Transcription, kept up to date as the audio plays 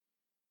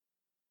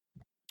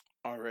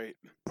All right.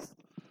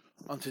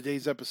 On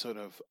today's episode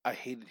of I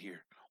Hate It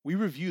Here, we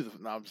review the.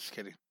 No, I'm just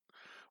kidding.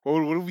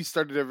 What if we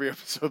started every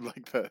episode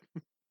like that?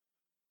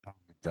 Oh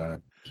my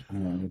God.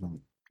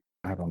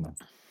 I don't know.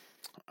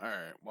 All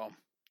right. Well,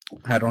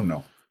 I don't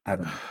know. I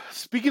don't know.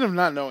 speaking of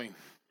not knowing,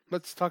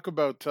 let's talk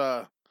about.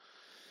 I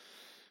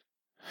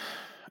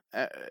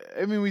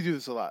I mean, we do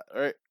this a lot,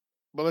 all right?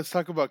 But let's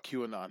talk about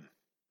QAnon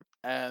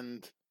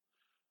and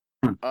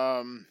Hmm.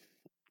 um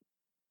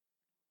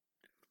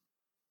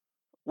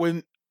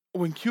when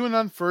when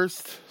QAnon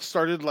first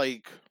started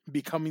like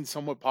becoming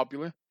somewhat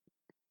popular.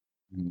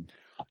 Mm.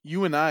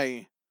 You and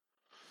I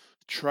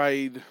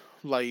tried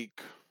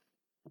like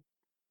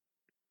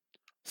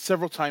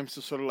several times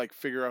to sort of like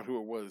figure out who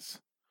it was.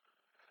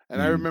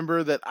 And I Mm.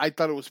 remember that I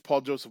thought it was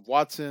Paul Joseph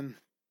Watson.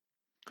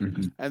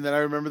 Mhm. And then I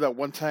remember that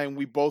one time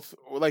we both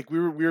like we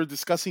were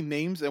discussing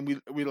names and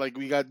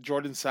we got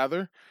Jordan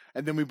Sather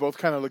and then we both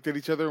kind of looked at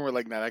each other and we're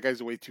like, nah, that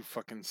guy's way too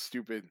fucking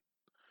stupid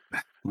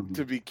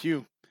to Mhm. be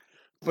Q.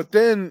 But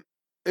then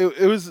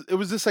it was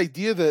this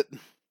idea that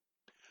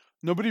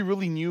nobody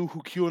really knew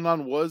who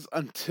QAnon was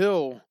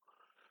until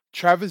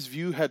Travis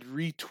View had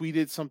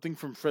retweeted something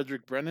from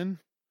Frederick Brennan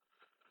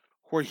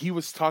where he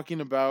was talking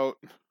about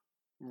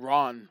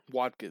Ron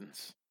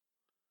Watkins.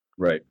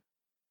 Right.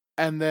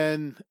 And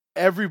then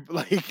every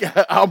like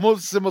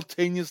almost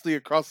simultaneously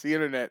across the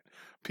internet,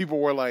 people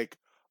were like,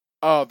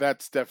 "Oh,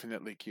 that's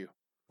definitely Q."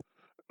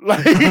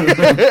 Like,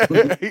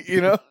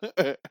 you know.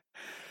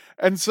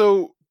 And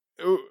so,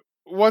 uh,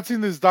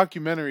 watching this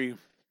documentary,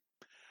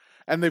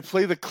 and they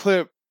play the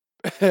clip,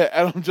 and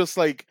I'm just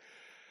like,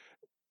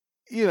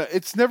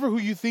 it's never who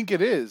you think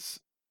it is.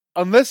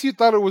 Unless you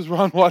thought it was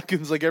Ron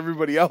Watkins like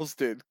everybody else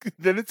did,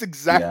 then it's Yeah.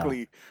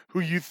 exactly who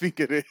you think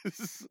it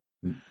is.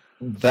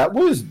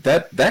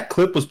 That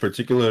clip was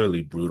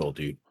particularly brutal,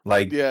 dude.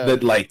 Like Yeah,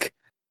 that like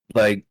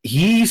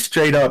he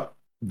straight up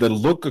the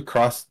look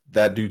across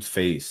that dude's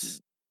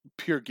face,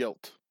 pure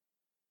guilt.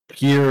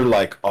 pure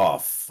like, oh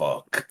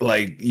fuck.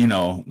 Like,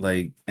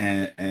 like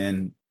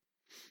and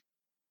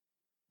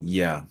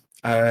yeah.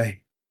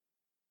 I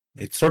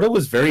It sort of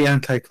was very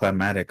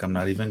anticlimactic, I'm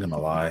not even gonna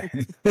lie.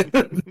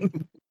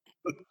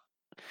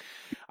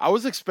 I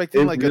was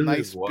expecting It like a really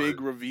nice was. big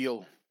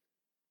reveal,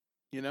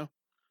 you know?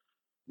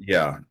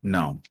 Yeah,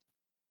 no.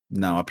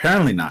 No,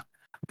 apparently not.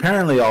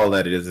 Apparently all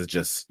that is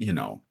just,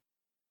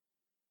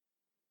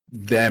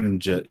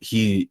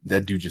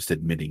 that dude just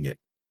admitting it.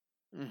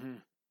 Hmm.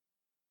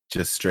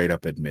 Just straight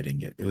up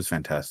admitting it. It was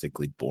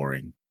fantastically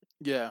boring.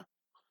 Yeah,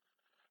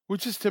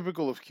 which is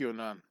typical of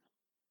QAnon,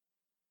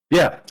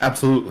 Yeah,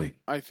 absolutely.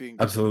 I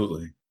think.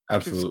 Absolutely. Because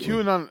Absolutely.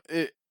 QAnon,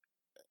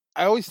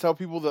 I always tell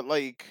people that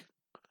like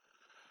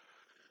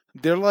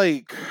they're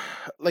like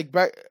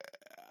back.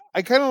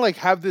 I kind of like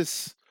have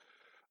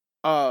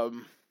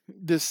um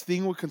this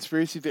thing with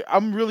conspiracy theory.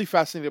 I'm really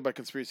fascinated by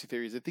conspiracy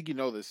theories. I think you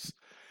know this,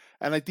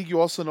 and I think you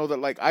also know that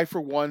like I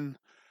for one,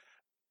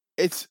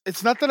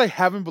 it's not that I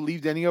haven't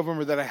believed any of them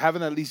or that I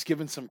haven't at least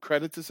given some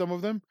credit to some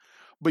of them,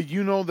 but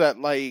you know that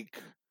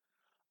like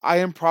I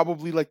am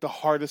probably like the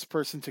hardest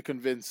person to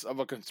convince of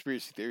a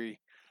conspiracy theory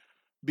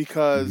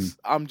Mhm. because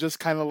I'm just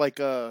kind of like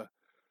I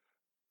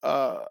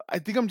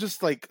think I'm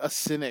just like a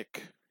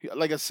cynic,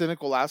 like a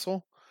cynical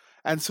asshole.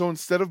 And so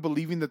instead of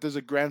believing that there's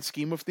a grand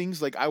scheme of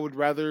things, like I would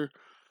rather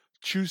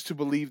choose to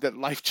believe that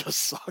life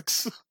just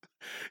sucks.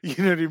 You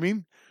know what I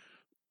mean?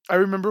 I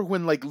remember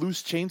when like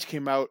Loose Change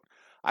came out,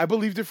 I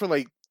believed it for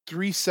like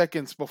 3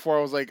 seconds before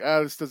I was like,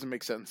 this doesn't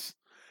make sense.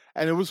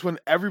 And it was when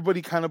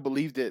everybody kind of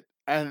believed it.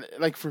 And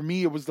like for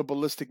me, it was the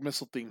ballistic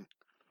missile thing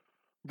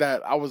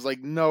that I was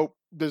like, nope,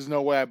 there's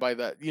no way I buy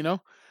that, you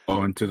know?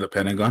 Going to the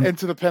Pentagon?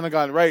 Into the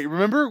Pentagon, right?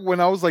 Remember when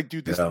I was like,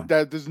 dude, this Yeah.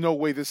 that there's no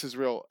way this is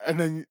real. And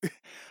then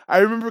I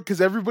remember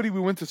because everybody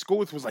we went to school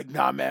with was like,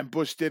 nah, man,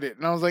 Bush did it.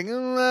 And I was like, I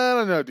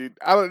don't know, dude.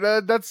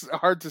 That's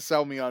hard to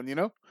sell me on, you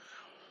know?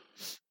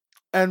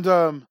 And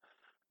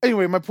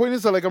anyway, my point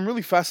is that like I'm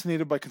really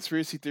fascinated by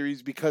conspiracy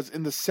theories because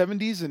in the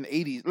 70s and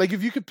 80s, like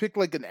if you could pick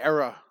like an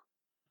era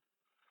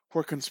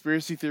where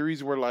conspiracy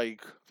theories were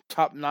like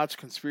top-notch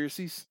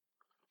conspiracies,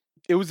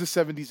 it was the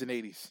 70s and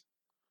 80s.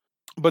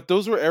 But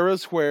those were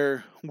eras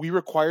where we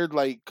required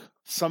like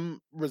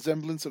some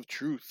resemblance of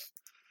truth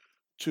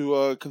to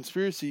a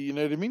conspiracy, you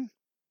know what I mean?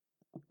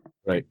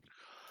 Right.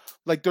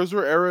 Like those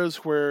were eras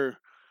where,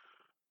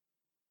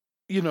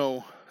 you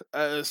know,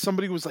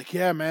 somebody was like,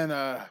 "Yeah, man,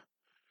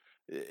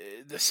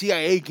 the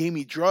CIA gave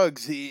me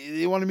drugs.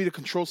 They wanted me to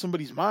control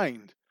somebody's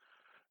mind."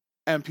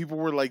 And people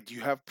were like, "Do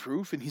you have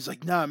proof?" And he's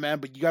like, "Nah, man,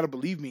 but you got to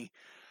believe me."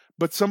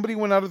 But somebody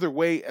went out of their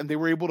way and they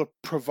were able to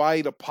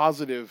provide a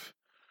positive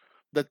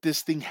that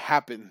this thing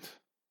happened.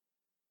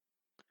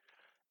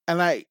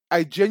 And I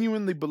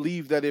genuinely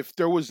believe that if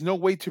there was no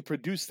way to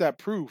produce that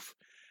proof,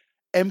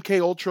 MK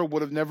Ultra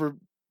would have never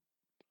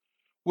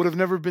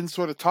been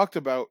sort of talked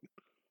about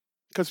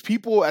because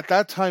people at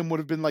that time would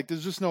have been like,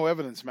 "There's just no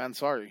evidence, man.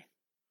 Sorry."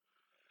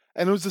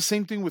 And it was the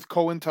same thing with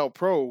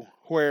COINTELPRO,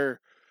 where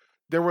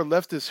there were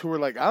leftists who were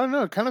like, "I don't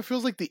know. It kind of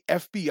feels like the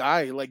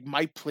FBI like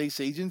might place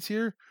agents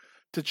here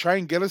to try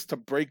and get us to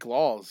break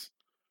laws."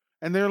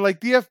 And they're like,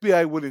 the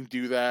FBI wouldn't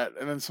do that.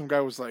 And then some guy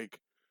was like,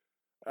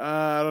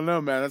 I don't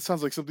know, man. That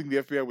sounds like something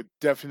the FBI would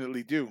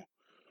definitely do.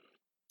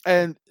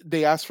 And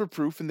they asked for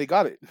proof and they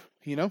got it,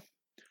 you know?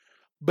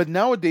 But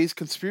nowadays,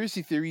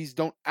 conspiracy theories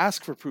don't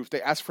ask for proof.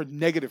 They ask for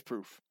negative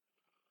proof.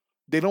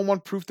 They don't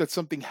want proof that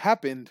something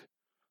happened.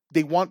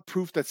 They want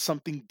proof that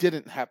something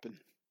didn't happen.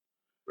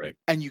 Right.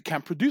 And you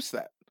can't produce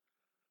that.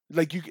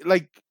 Like,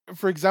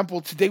 for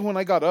example, today when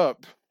I got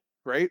up,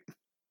 right?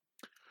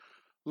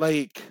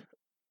 Like,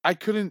 I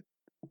couldn't,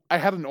 I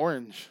had an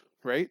orange,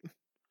 right?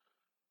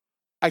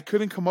 I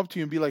couldn't come up to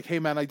you and be like, hey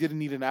man, I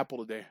didn't eat an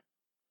apple today.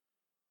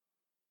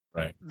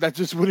 Right. That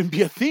just wouldn't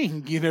be a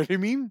thing, you know what I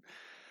mean?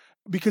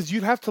 Because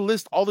you'd have to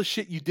list all the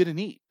shit you didn't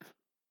eat.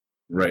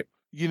 Right.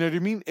 You know what I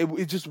mean?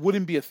 It just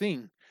wouldn't be a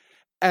thing.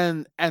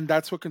 And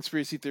that's what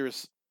conspiracy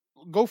theorists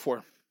go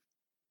for.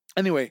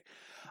 Anyway,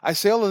 I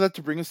say all of that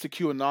to bring us to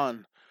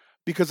QAnon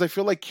because I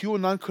feel like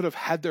QAnon could have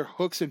had their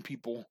hooks in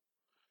people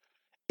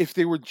if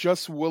they were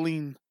just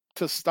willing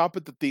to stop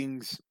at the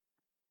things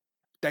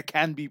that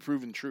can be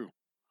proven true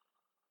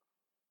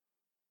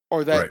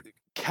or that Right.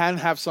 can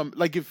have some,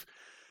 like, if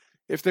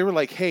they were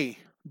like, hey,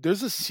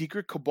 there's a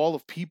secret cabal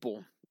of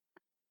people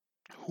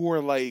who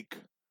are like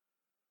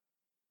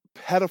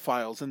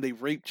pedophiles and they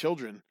rape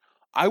children,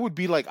 I would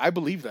be like, I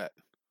believe that.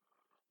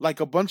 Like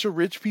a bunch of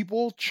rich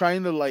people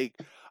trying to like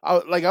I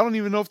don't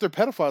even know if they're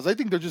pedophiles. I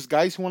think they're just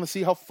guys who want to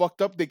see how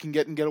fucked up they can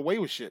get and get away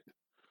with shit.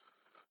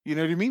 You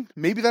know what I mean?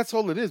 Maybe that's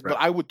all it is, but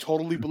Right. I would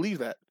totally believe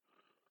that.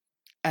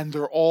 And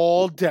they're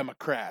all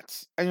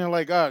Democrats. And you're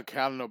like, oh, okay,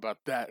 I don't know about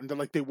that. And they're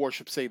like, they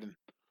worship Satan.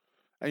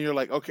 And you're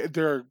like, okay,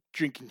 they're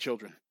drinking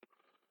children.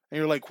 And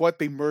you're like, what?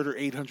 They murder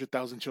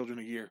 800,000 children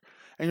a year.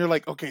 And you're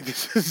like, okay,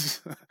 this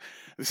is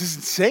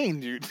insane,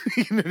 dude.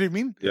 You know what I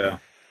mean? Yeah.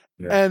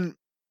 Yeah.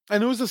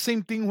 And it was the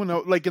same thing when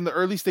like in the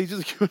early stages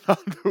of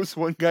QAnon, there was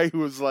one guy who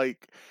was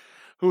like,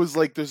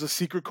 there's a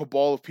secret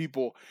cabal of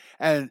people,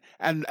 and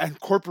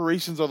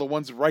corporations are the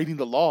ones writing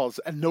the laws,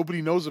 and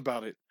nobody knows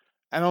about it.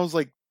 And I was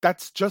like,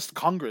 that's just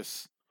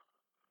Congress.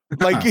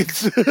 Like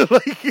it's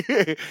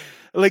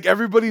like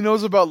everybody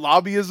knows about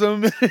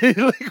lobbyism.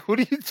 Like, what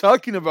are you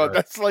talking about? Right.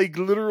 That's like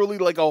literally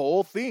like a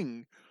whole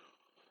thing.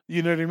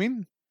 You know what I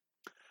mean?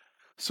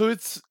 So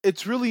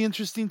it's really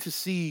interesting to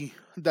see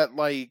that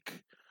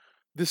like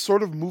this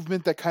sort of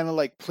movement that kind of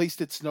like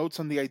placed its notes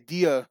on the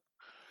idea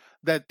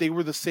that they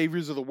were the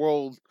saviors of the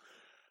world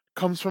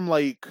comes from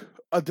like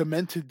a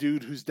demented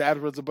dude whose dad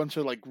runs a bunch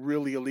of like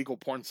really illegal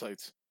porn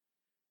sites.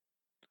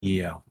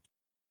 Yeah.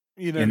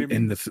 You know what I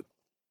In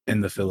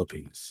mean? the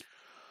Philippines.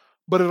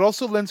 But it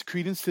also lends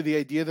credence to the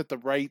idea that the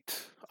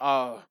right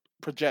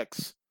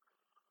projects,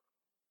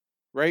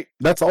 right?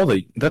 That's all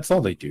they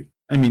do.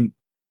 I mean,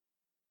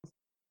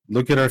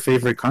 look at our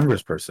favorite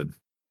congressperson.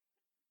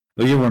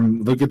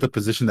 Look at the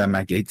position that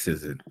Matt Gaetz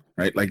is in,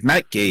 right? Like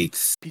Matt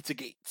Gaetz, Pizza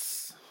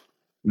Gates.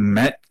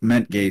 Matt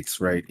Gaetz,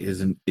 right?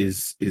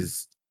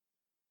 Is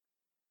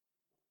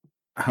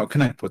how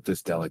can I put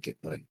this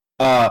delicately?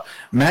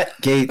 Matt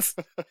Gaetz,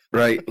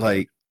 right?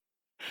 Like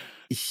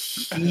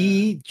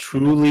he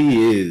truly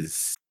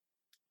is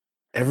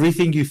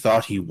everything you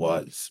thought he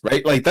was,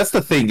 right? Like that's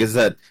the thing is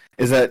that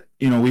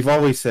we've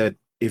always said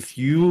if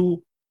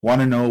you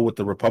want to know what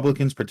the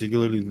Republicans,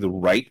 particularly the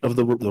right of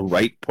the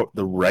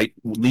right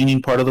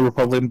leaning part of the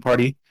Republican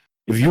Party,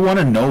 if you want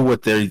to know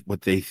what they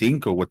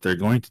think or what they're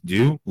going to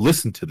do,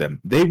 listen to them.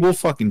 They will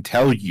fucking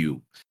tell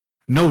you,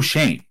 no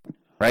shame,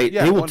 right?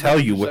 Yeah, They will tell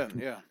you what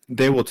 100%. Yeah.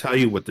 they will tell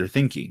you what they're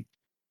thinking,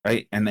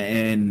 right?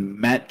 And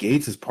Matt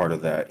Gaetz is part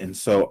of that, and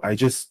so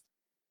it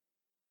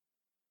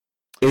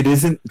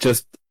isn't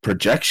just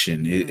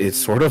projection. It's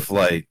Mhm. sort of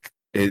like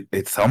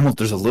it's almost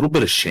there's a little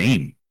bit of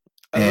shame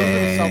A little bit of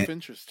and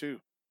self-interest too.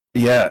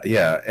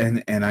 yeah,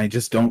 and I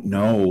just don't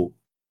know.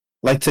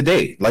 Like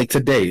today,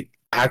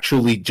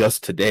 actually,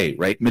 just today,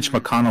 right? Mitch Mhm.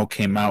 McConnell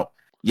came out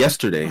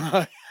yesterday.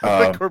 The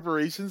Uh,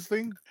 corporations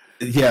thing.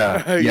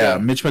 yeah. Yeah.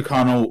 Mitch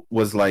McConnell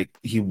was like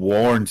he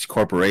warned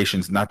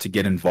corporations not to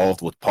get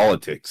involved with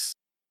politics,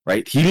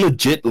 right? He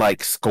legit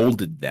like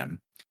scolded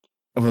them,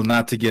 well,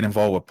 not to get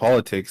involved with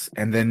politics.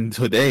 And then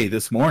today,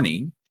 this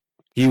morning,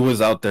 he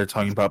was out there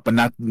talking about, but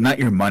not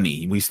your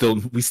money. We still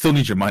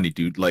need your money,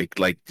 dude. Right.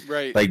 Like,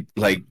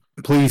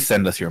 please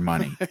send us your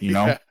money.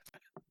 Yeah.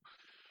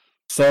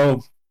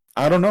 So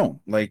I don't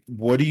know. Like,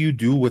 what do you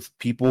do with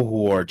people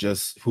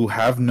who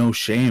have no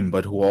shame,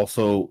 but who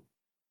also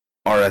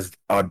are as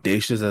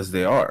audacious as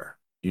they are?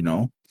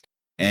 Right.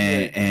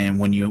 And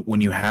when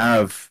you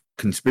have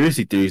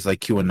conspiracy theories like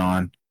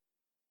QAnon,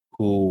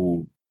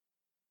 who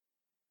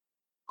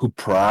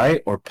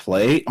pry or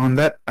play on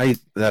that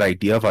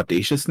idea of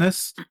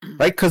audaciousness,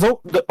 right? Because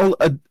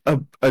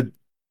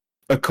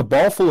a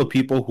cabal full of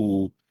people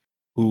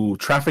who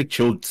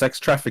sex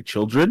traffic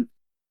children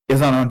is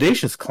an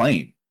audacious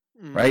claim,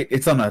 Mhm. right?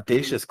 It's an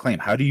audacious claim.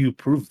 How do you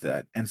prove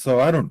that? And so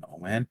I don't know,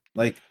 man.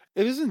 Like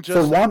It isn't for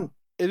just one,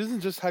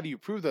 how do you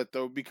prove that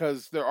though,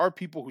 because there are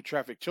people who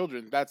traffic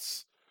children.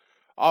 That's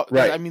I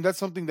right, mean that's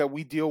something that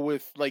we deal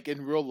with like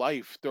in real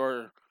life. There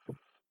are right,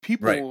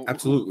 people who,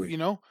 absolutely, you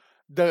know,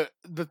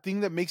 the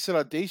thing that makes it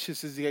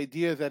audacious is the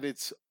idea that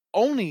it's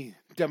only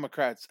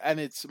Democrats and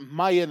it's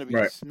my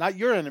Right. enemies, not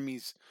your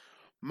enemies,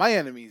 my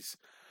enemies.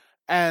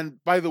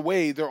 And by the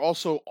way, they're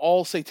also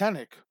all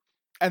satanic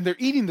and they're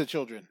eating the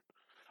children.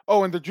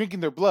 Oh, and they're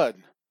drinking their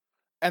blood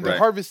and they're Right.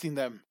 harvesting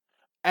them.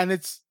 And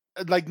it's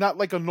like not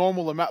like a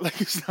normal amount.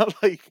 Like it's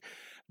not like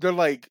they're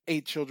like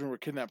 8 children were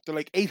kidnapped. They're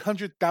like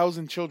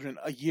 800,000 children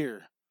a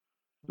year.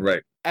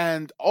 Right.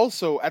 And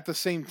also at the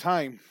same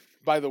time,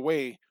 by the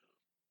way,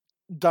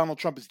 Donald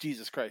Trump is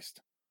Jesus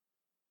Christ.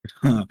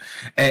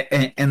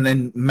 And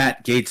then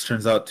Matt Gates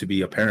turns out to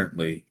be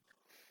apparently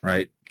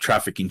right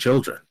trafficking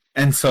children.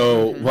 And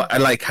so Hmm.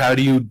 like how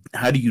do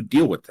you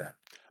deal with that?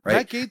 Right?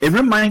 Matt Gates.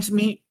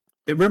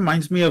 It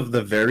reminds me of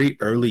the very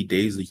early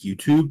days of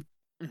YouTube.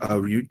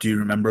 Mhm. Do you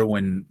remember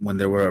when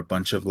there were a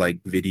bunch of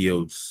like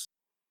videos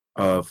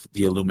of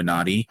the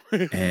Illuminati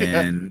Yeah,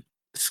 and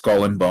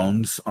Skull and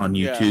Bones on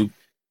yeah, YouTube?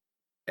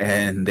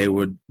 And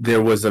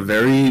there was a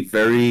very,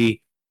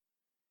 very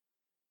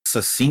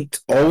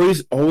succinct,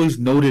 always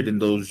noted in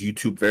those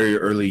YouTube, very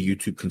early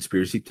YouTube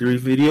conspiracy theory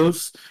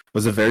videos,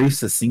 was a very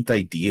succinct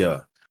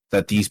idea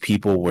that these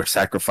people were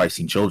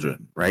sacrificing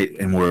children, right?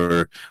 And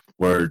were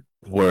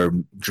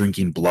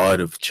drinking blood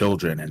of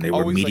children, and they were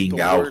always like the meeting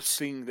worst out.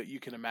 thing that you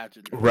can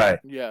imagine. Right.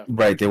 Yeah,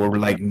 Right. They were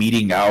like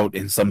meeting out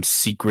in some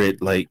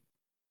secret like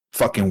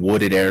fucking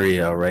wooded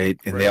area, right?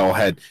 And right. they all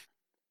had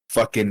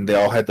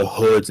the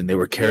hoods, and they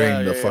were Yeah,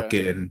 carrying the yeah, yeah.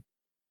 fucking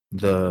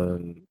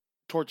the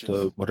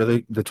Torches. what are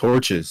they, the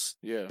torches,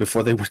 Yeah,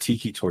 before they were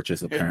tiki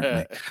torches yeah,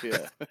 apparently. yeah,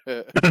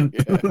 yeah.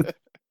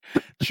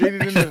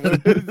 Traded in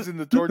the hoods and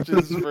the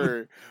torches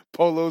for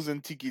polos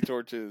and tiki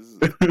torches.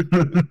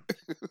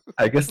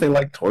 I guess they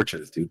like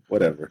torches, dude.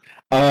 Whatever.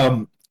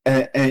 And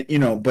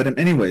but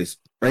anyways,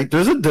 right?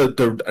 There's a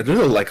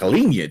like a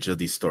lineage of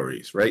these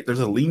stories, right? There's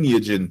a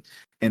lineage in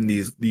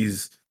these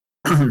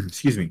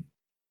excuse me,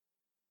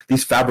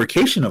 these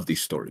fabrication of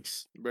these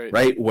stories, Right,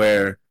 right?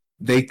 Where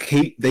they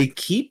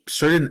keep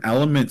certain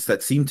elements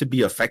that seem to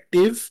be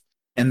effective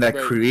and that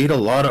right. create a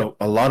lot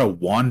of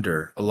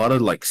wonder, a lot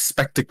of like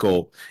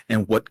spectacle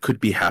in what could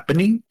be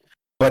happening,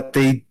 but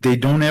they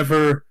don't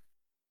ever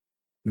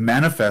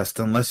manifest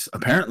unless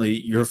apparently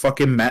you're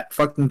fucking Matt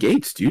fucking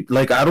Gates, dude.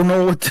 Like I don't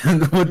know what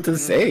to Hmm.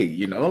 say,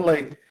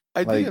 like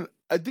I think like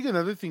I think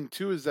another thing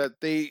too is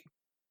that they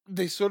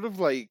sort of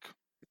like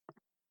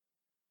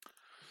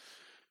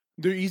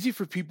they're easy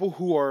for people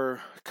who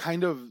are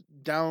kind of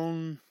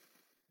down,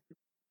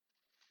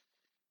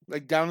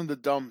 like down in the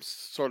dumps,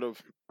 sort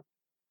of.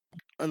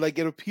 And like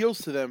it appeals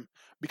to them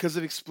because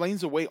it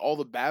explains away all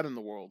the bad in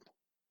the world.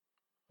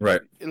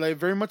 right, Like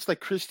very much like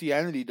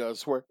Christianity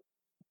does, where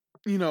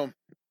you know,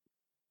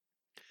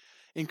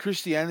 in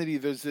Christianity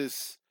there's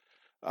this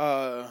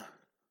uh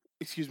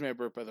excuse me, I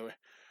burp by the way.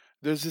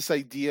 There's this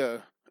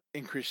idea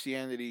in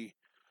Christianity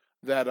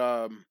that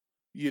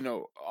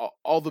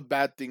all the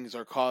bad things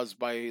are caused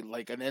by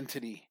like an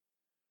entity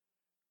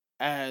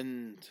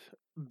and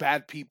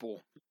bad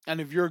people. And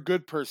if you're a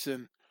good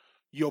person,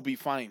 you'll be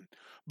fine.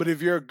 But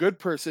if you're a good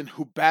person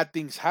who bad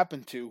things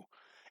happen to,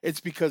 it's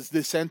because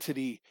this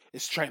entity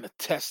is trying to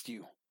test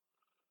you.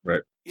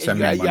 right. And Send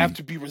me you have money.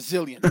 to be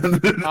resilient.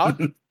 Huh?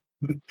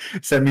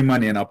 Send me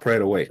money and I'll pray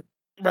it away.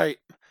 Right.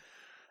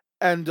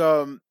 And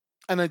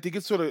I think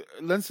it sort of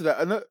lends to that.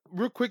 And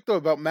real quick though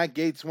about Matt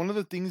Gates, one of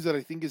the things that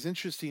I think is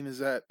interesting is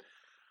that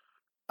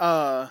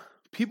uh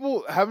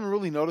people haven't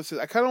really noticed it.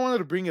 I kind of wanted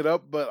to bring it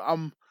up, but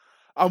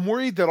I'm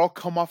worried that I'll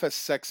come off as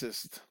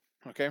sexist.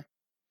 Okay?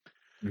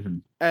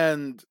 Mhm.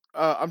 And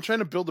I'm trying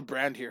to build a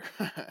brand here.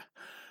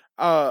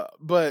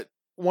 But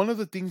one of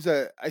the things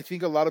that I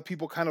think a lot of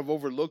people kind of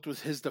overlooked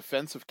was his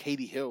defense of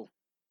Katie Hill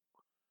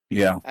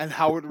Yeah. and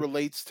how it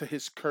relates to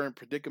his current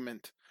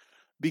predicament.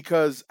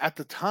 Because at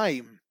the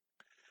time,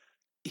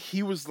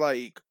 he was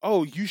like,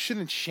 "Oh, you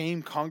shouldn't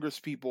shame Congress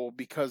people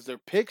because their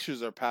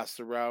pictures are passed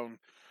around.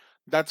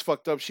 That's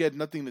fucked up. She had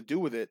nothing to do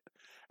with it."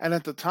 And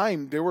at the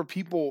time, there were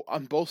people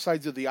on both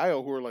sides of the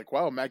aisle who were like,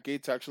 "Wow, Matt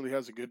Gates actually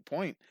has a good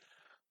point."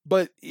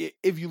 But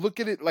if you look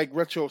at it like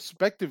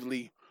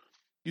retrospectively,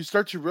 you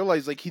start to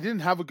realize like he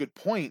didn't have a good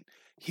point.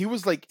 He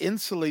was like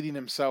insulating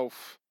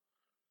himself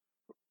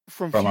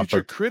from From a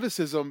future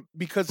criticism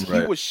because he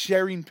right, was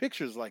sharing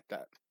pictures like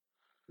that.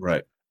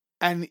 right,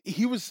 And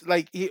he was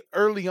like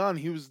early on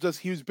he was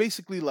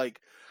basically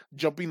like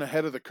jumping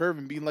ahead of the curve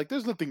and being like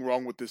there's nothing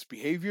wrong with this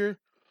behavior,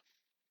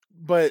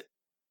 but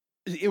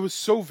it was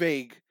so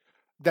vague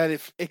that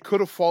if it could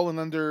have fallen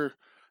under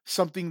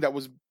something that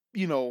was,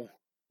 you know,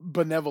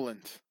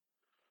 benevolent.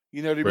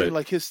 You know what I mean? right,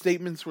 Like his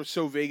statements were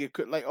so vague it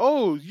could like,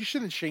 "Oh, you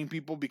shouldn't shame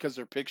people because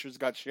their pictures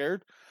got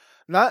shared."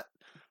 Not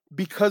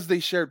because they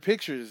shared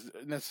pictures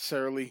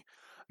necessarily,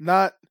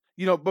 not,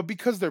 but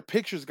because their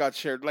pictures got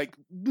shared. Like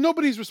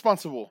nobody's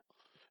responsible.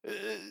 Uh,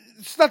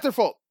 It's not their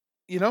fault,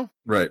 you know?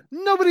 right,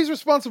 Nobody's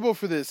responsible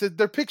for this.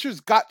 Their pictures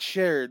got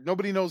shared.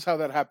 Nobody knows how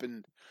that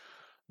happened.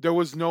 There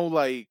was no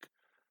like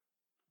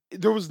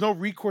there was no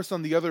recourse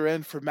on the other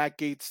end for Matt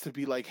Gates to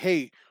be like,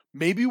 "Hey,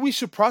 maybe we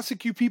should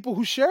prosecute people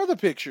who share the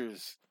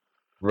pictures."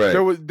 Right.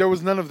 There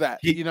was none of that,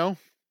 He you know?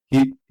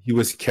 he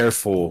was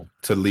careful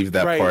to leave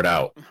that Right. part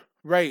out.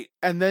 Right.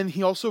 And then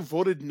he also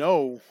voted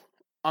no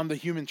on the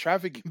human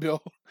trafficking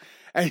bill.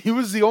 And he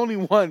was the only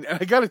one. And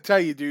I got to tell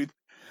you, dude,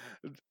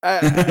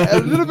 a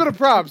little bit of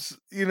props,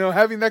 you know,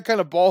 having that kind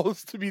of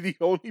balls to be the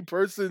only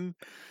person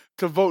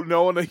to vote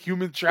no on a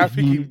human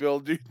trafficking he bill,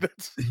 dude.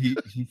 he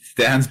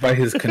stands by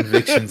his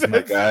convictions, my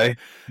That's guy.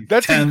 He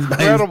that's stands by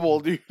his incredible,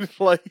 dude.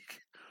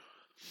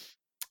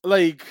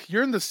 Like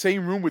you're in the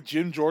same room with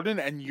Jim Jordan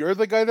and you're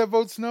the guy that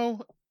votes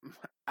no?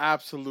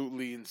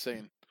 Absolutely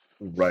insane.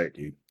 right,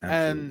 dude. And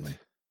Absolutely.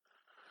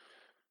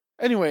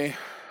 anyway,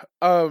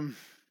 um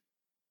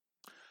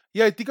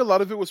yeah, I think a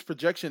lot of it was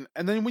projection.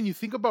 And then when you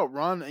think about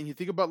Ron and you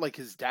think about like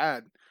his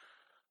dad,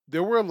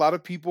 there were a lot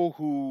of people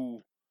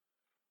who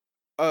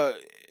uh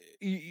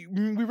we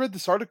read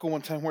this article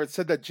one time where it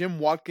said that Jim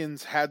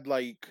Watkins had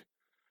like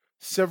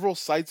several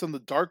sites on the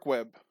dark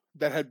web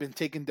that had been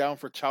taken down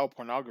for child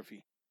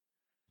pornography,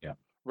 Yeah.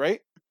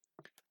 right?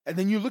 And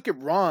then you look at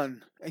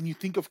Ron and you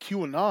think of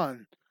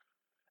QAnon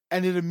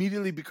and it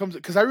immediately becomes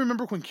because I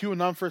remember when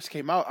QAnon first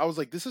came out, I was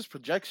like, this is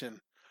projection.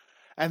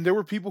 And there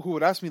were people who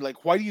would ask me,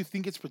 like, why do you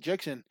think it's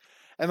projection?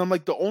 And I'm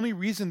like, the only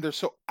reason they're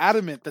so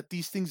adamant that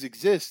these things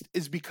exist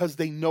is because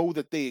they know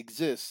that they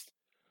exist.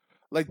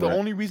 Like the Right.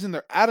 only reason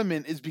they're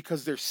adamant is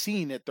because they're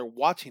seeing it, they're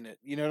watching it.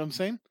 You know what I'm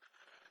saying?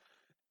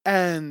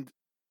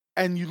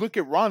 And you look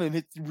at Ron and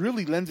it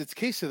really lends its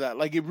case to that.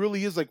 Like it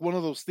really is like one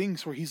of those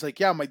things where he's like,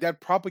 yeah, my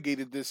dad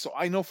propagated this, so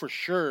I know for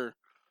sure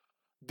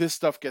this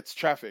stuff gets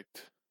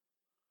trafficked.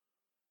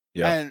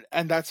 Yeah.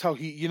 And that's how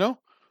he, you know?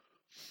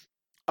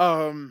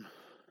 Um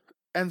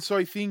and so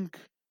I think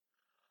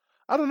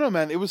I don't know,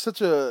 man. It was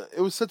such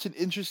an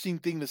interesting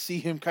thing to see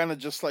him kind of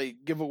just like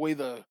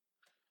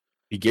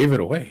He gave it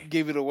away.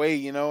 give it away,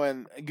 you know,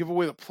 and give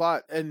away the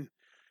plot and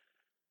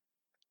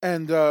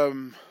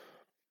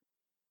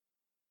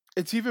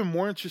it's even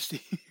more interesting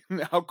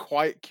how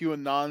quiet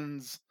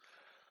QAnon's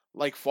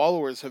like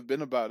followers have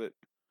been about it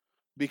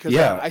because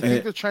Yeah. I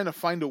think they're trying to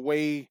find a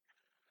way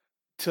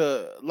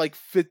to like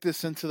fit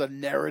this into the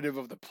narrative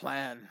of the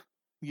plan.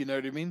 You know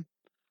what I mean?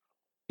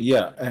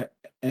 Yeah.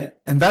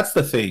 And that's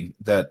the thing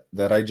that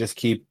I just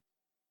keep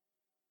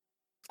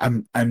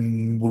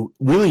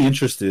really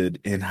interested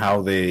in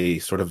how they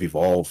sort of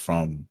evolve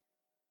from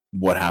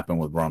what happened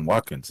with Ron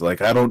Watkins. Like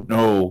Hmm.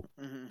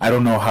 I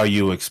don't know how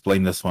you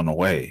explain this one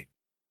away,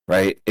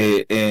 right?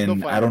 They'll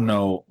And I find a don't way,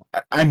 know.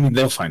 I mean,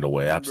 they'll find a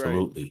way, right?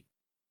 absolutely,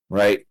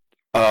 right?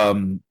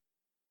 Um,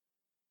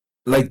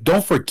 like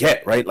don't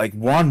forget, right? Like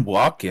Ron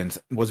Watkins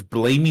was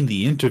blaming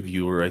the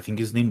interviewer. I think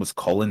his name was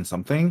Colin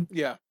something,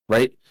 Yeah,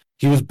 right?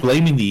 He was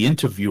blaming the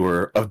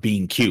interviewer of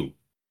being Q.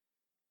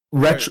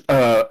 right,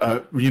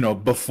 You know,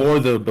 before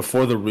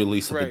the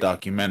release of the right.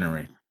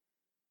 documentary,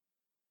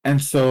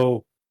 and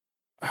so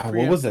what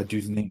was that Preemptive,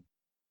 dude's name?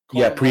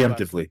 Yeah, Colin Novak.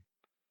 preemptively.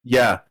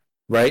 Yeah,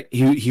 right.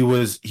 He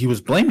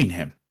was blaming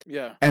him,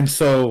 Yeah. and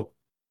so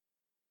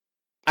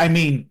I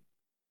mean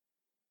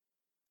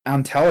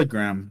on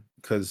Telegram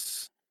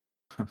because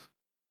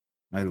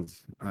I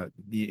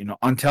you know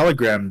on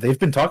Telegram they've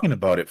been talking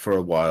about it for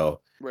a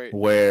while, Right.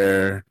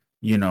 where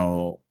you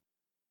know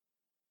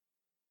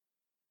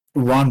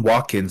Ron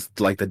Watkins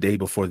like the day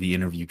before the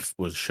interview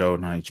was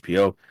shown on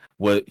HBO,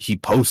 what he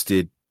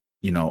posted,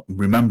 you know,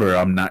 remember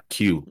I'm not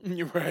Q,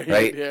 You're right.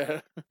 right?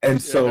 Yeah. And Yeah.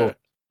 so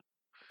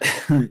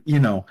you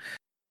know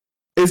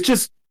it's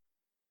just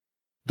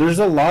there's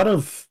a lot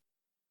of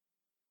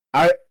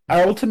I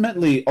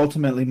ultimately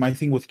my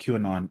thing with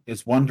QAnon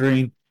is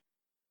wondering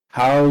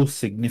how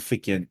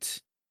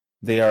significant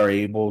they are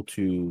able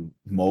to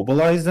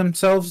mobilize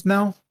themselves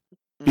now,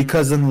 Hmm.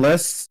 because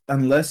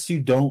unless you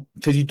don't,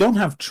 because you don't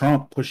have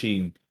Trump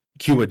pushing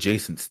Q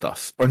adjacent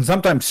stuff or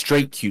sometimes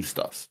straight Q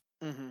stuff,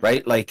 Hmm.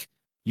 right? Like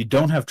you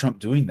don't have Trump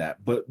doing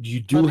that, but you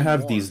Not do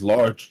have anymore. these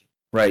large,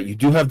 right? You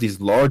do have these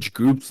large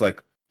groups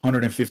like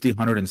 150,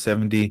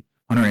 170,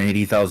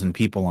 180,000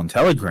 people on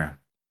Telegram,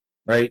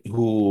 right?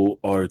 Who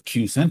are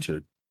Q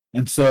centered.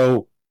 And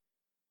so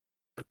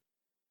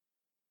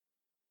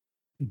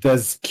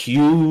does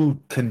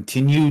Q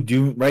continue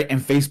do right?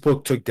 And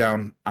Facebook took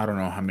down I don't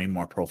know how many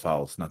more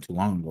profiles not too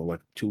long ago,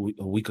 like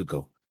a week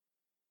ago.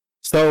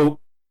 So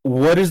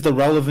what is the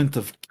relevance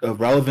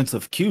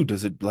of Q?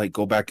 Does it like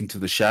go back into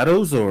the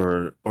shadows,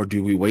 or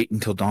do we wait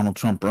until Donald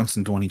Trump runs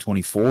in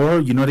 2024?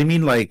 You know what I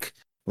mean? Like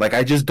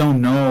I just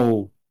don't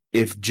know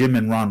if Jim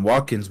and Ron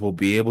Watkins will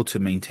be able to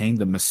maintain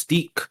the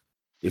mystique,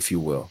 if you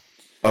will,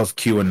 of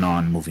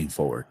QAnon moving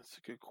forward. That's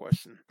a good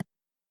question.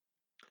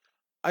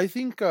 I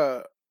think,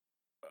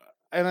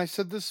 and I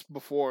said this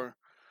before,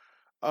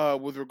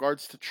 with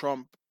regards to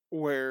Trump,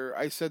 where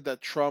I said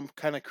that Trump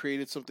kind of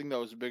created something that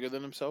was bigger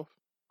than himself.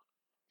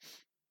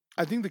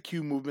 I think the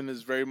Q movement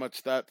is very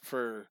much that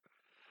for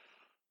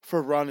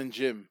Ron and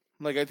Jim.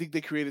 Like I think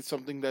they created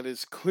something that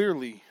is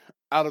clearly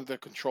out of their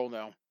control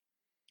now,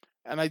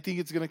 and I think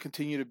it's going to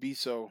continue to be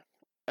so.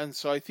 And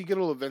so I think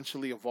it'll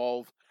eventually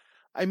evolve.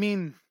 I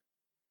mean,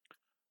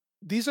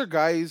 these are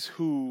guys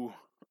who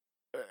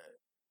uh,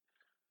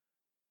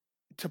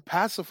 to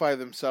pacify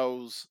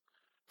themselves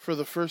for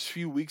the first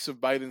few weeks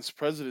of Biden's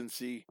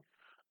presidency,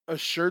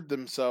 assured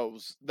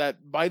themselves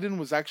that Biden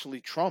was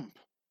actually Trump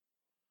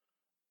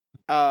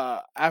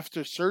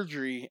after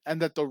surgery,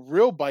 and that the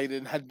real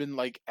Biden had been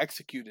like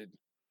executed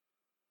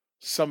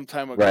some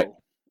time Right. ago,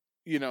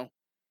 you know.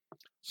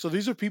 So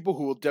these are people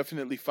who will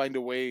definitely find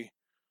a way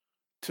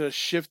to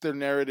shift their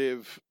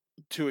narrative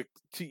to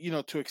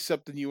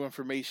accept the new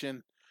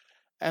information,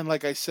 and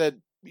like I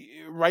said,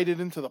 write it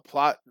into the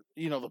plot,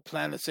 the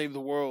plan to save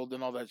the world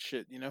and all that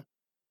shit,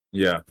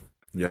 Yeah.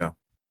 Yeah.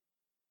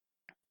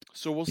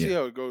 So we'll see Yeah.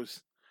 how it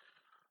goes.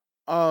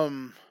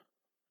 Um,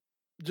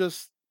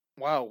 just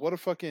wow, what a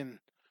fucking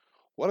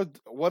what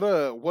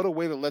a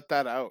way to let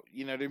that out.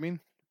 You know what I mean?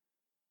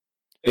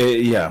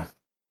 Yeah.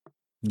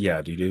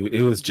 Yeah, dude.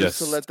 It was Just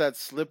to let just that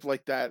slip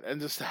like that,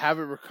 and just to have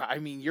it. I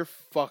mean, you're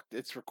fucked.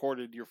 It's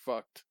recorded. You're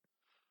fucked.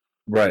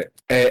 right.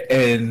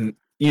 And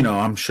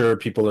I'm sure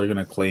people are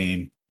gonna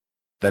claim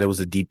that it was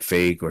a deep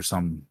fake or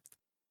some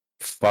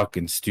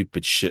fucking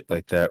stupid shit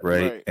like that,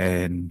 right? Right.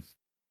 And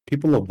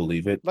people will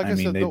believe it. Like I I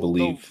mean, said, they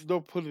believe.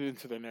 they'll put it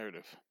into their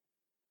narrative.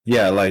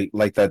 Yeah, like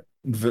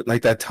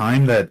that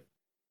time that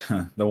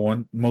the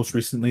one most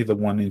recently, the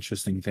one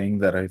interesting thing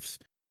that I've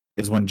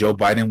is when Joe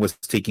Biden was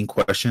taking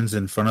questions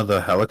in front of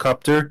the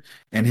helicopter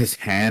and his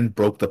hand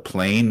broke the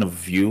plane of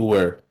view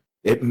where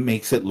it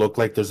makes it look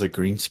like there's a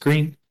green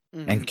screen,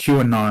 Hmm. and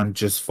QAnon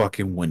just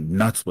fucking went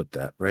nuts with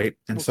that, right?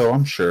 And Well, so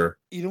I'm sure,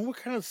 you know what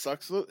kind of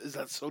sucks though is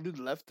that so did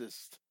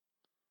leftists.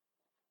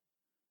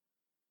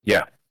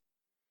 yeah.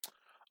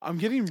 I'm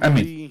getting I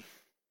mean, really.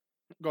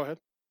 Go ahead.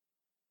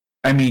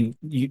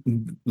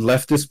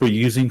 leftists were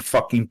using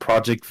fucking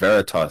Project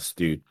Veritas,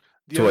 dude,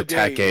 The to other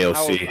attack day, how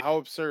AOC. how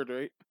absurd,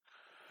 right?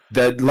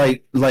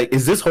 That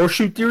is this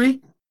horseshoe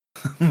theory?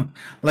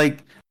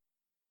 Like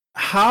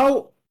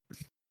how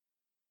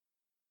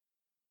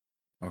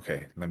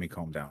okay, let me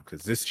calm down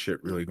because this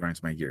shit really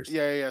grinds my gears.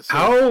 Yeah, yeah, yeah.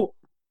 So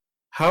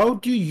How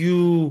do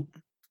you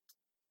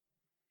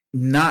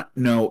not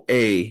know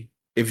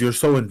if you're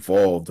so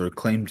involved or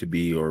claim to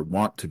be or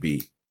want to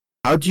be?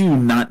 How do you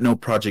not know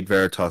Project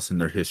Veritas in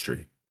their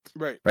history?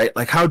 right. Right?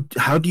 Like how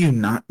do you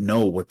not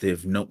know what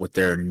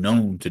they're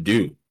known to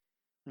do?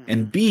 Hmm.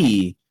 And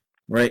B,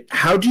 right?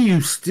 How do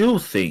you still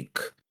think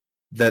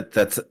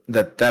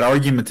that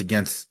argument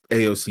against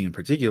AOC in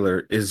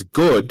particular is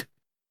good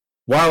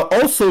while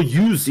also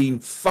using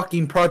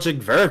fucking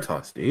Project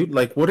Veritas, dude?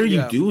 Like, what are you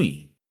Yeah,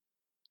 doing?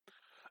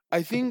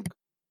 I think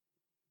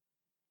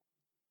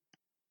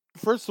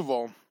first of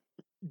all,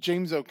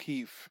 James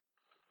O'Keefe,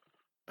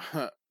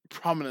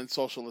 prominent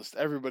socialist.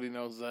 Everybody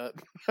knows that.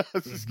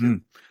 Just kidding.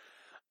 Mhm.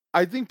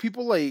 I think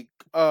people like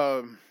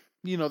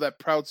that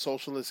proud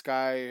socialist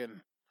guy,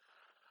 and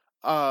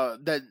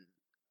that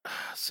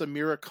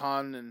Samira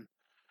Khan, and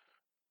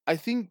I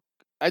think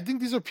I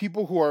think these are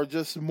people who are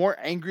just more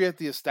angry at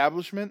the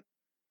establishment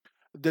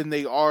than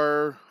they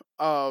are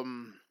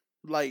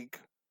like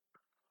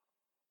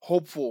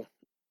hopeful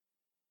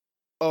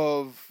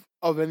of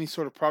any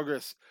sort of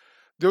progress.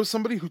 There was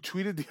somebody who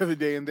tweeted the other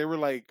day, and they were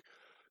like,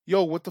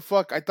 "Yo, what the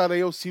fuck? I thought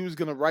AOC was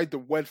gonna ride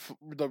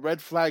the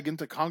red flag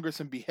into Congress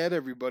and behead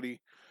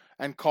everybody,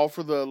 and call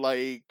for the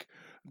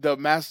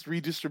mass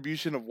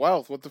redistribution of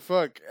wealth. What the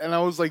fuck?" And I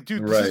was like,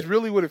 "Dude, this is Right,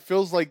 really what it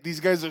feels like these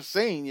guys are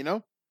saying,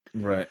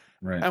 right,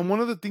 right, And one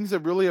of the things that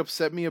really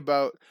upset me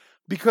about,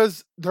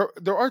 because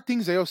there are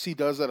things AOC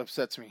does that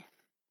upsets me,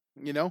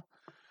 you know,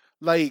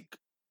 like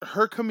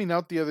her coming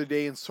out the other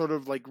day and sort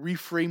of like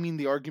reframing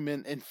the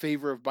argument in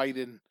favor of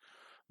Biden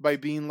by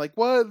being like,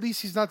 well, at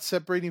least he's not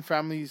separating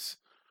families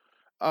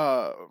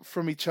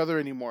from each other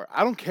anymore.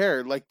 I don't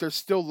care. Like they're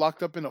still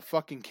locked up in a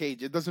fucking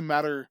cage. It doesn't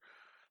matter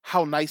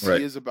how nice he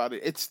right, is about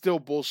it. It's still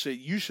bullshit.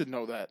 You should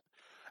know that.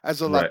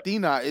 As a right.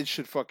 Latina, it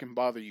should fucking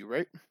bother you,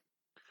 right?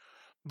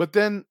 But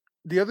then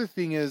the other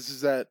thing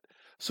is that,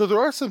 so there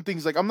are some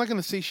things, like I'm not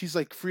gonna say she's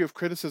like free of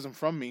criticism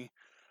from me.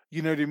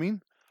 You know what I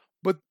mean?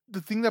 But the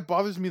thing that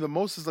bothers me the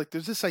most is like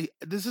there's this like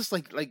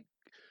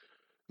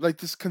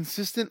this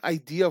consistent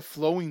idea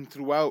flowing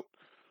throughout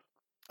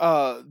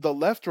the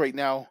left right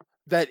now,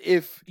 that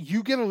if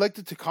you get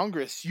elected to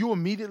Congress, you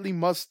immediately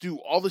must do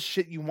all the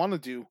shit you want to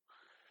do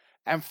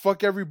and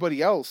fuck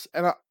everybody else.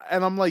 And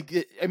I'm like,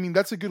 I mean,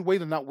 that's a good way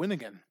to not win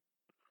again.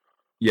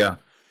 Yeah,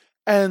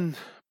 And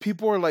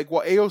people are like,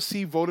 well,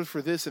 AOC voted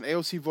for this and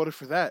AOC voted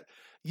for that.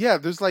 Yeah,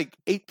 there's like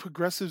 8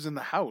 progressives in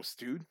the House,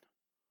 dude.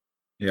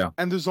 yeah,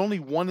 And there's only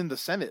one in the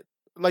Senate.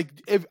 Like,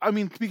 if I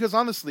mean, because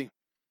honestly,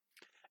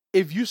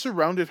 if you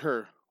surrounded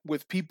her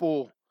with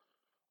people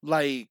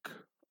like,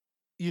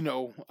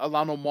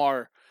 Alano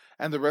Mar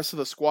and the rest of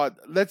the squad,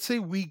 let's say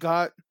we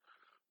got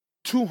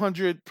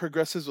 200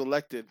 progressives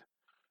elected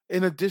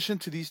in addition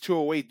to these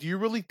 208, do you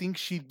really think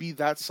she'd be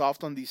that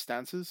soft on these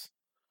stances?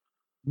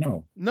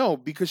 no, No,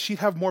 because she'd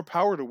have more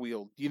power to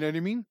wield. You know what I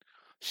mean?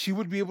 She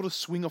would be able to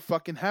swing a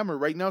fucking hammer.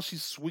 Right now,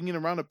 she's swinging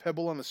around a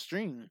pebble on a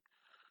string.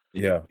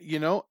 yeah,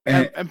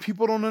 And and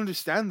people don't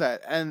understand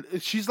that. And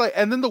she's like,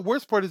 and then the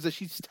worst part is that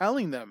she's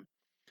telling them,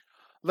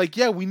 Like,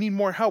 yeah, we need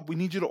more help. We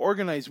need you to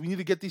organize. We need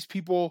to get these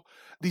people,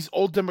 these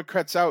old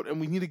Democrats out, and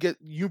we need to get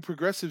you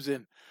progressives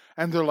in.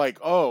 And they're like,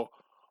 oh,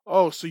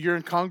 so you're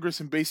in Congress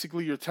and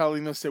basically you're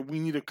telling us that we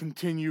need to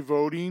continue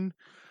voting.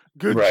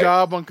 Good Right.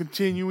 job on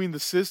continuing the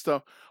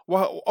system.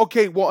 Well,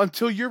 okay, well,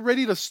 until you're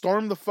ready to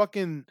storm the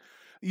fucking,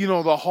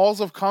 the halls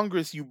of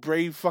Congress, you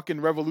brave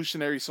fucking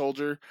revolutionary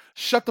soldier,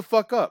 shut the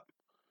fuck up.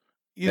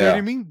 You know what I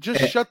Yeah. mean?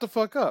 Just And shut the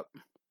fuck up.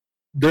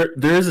 there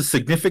is a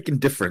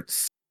significant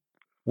difference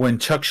when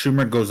Chuck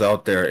Schumer goes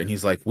out there and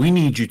he's like, "We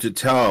need you to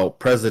tell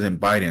President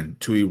Biden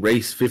to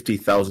erase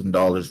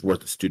 $50,000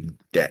 worth of student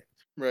debt."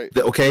 Right.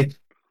 Okay,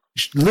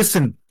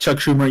 listen, Chuck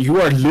Schumer, you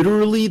are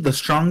literally the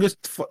strongest,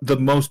 the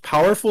most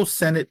powerful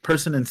Senate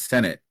person in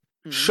Senate.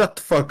 Hmm. Shut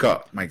the fuck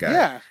up, my guy,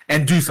 Yeah.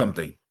 and do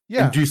something.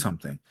 Yeah. And do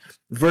something.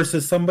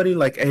 Versus somebody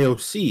like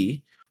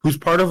AOC, who's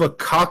part of a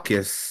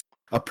caucus,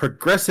 a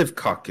progressive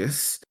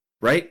caucus,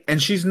 right?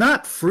 And she's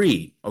not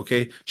free.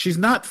 Okay, she's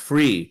not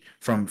free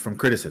from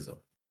criticism.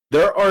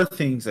 There are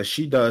things that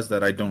she does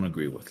that I don't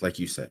agree with, like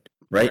you said,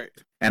 right? Right.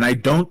 And I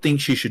don't think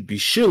she should be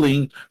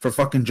shilling for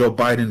fucking Joe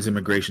Biden's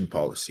immigration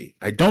policy.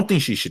 I don't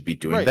think she should be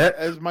doing Right. that.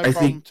 That's my I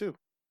problem think, too.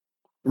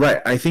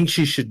 right. I think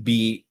she should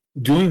be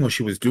doing what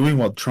she was doing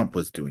while Trump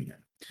was doing it.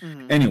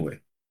 Hmm. Anyway,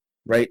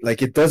 right?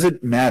 Like it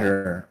doesn't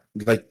matter,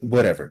 like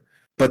whatever.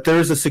 But there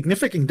is a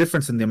significant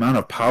difference in the amount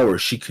of power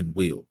she can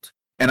wield.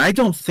 And I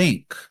don't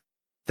think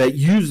that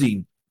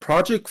using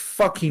Project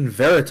fucking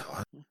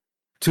Veritas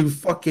to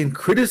fucking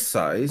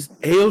criticize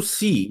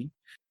AOC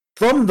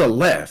from the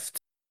left,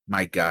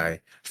 my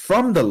guy,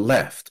 from the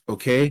left,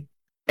 okay,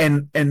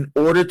 and in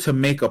order to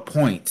make a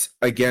point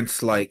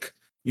against, like,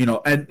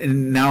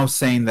 and now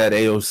saying that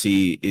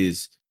AOC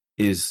is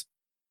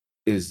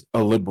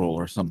a liberal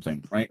or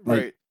something, right?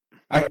 Like,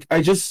 Right.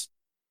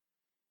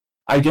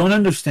 I don't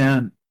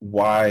understand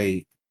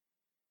why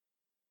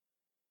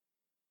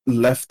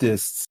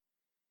leftists,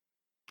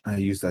 I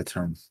use that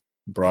term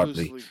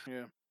broadly, Loosely.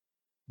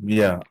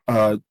 Yeah.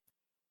 yeah,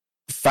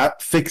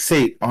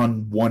 fixate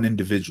on one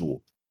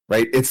individual,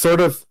 right? It's sort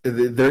of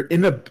they're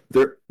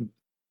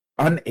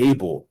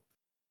unable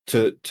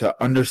to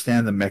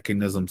understand the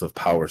mechanisms of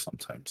power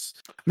sometimes.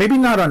 Maybe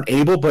not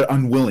unable, but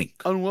unwilling,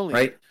 Unwilling.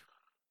 right?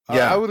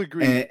 I would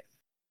agree.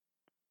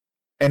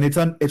 And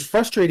it's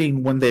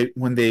frustrating when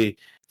they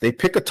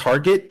pick a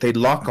target, they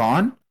lock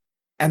on,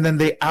 and then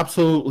they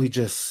absolutely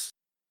just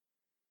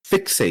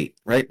fixate,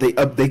 right?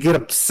 They get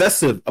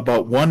obsessive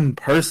about one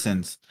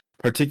person's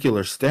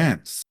particular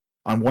stance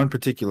on one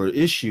particular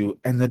issue,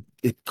 and that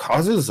it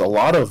causes a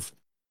lot of,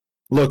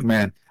 look,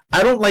 man,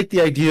 I don't like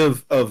the idea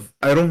of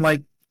I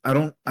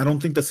don't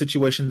think the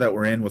situation that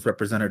we're in with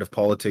representative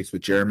politics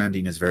with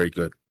gerrymandering is very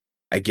good.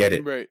 I get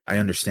it. Right. I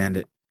understand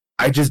it.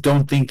 I just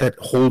don't think that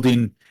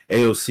holding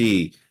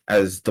AOC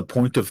as the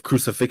point of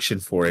crucifixion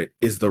for it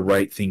is the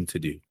right thing to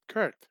do.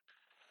 Correct.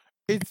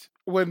 It's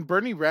when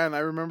Bernie ran, I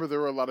remember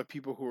there were a lot of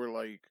people who were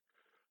like,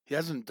 he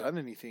hasn't done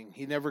anything.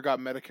 He never got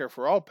Medicare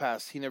for all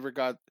passed. He never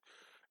got,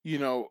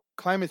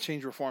 climate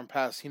change reform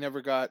passed. He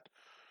never got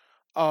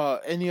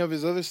any of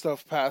his other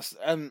stuff passed.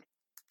 And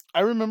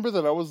I remember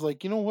that I was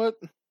like, you know what?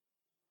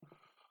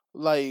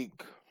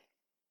 Like,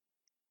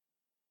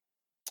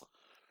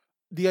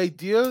 the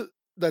idea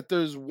that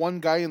there's one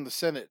guy in the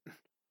Senate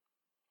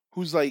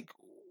who's like,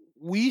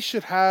 we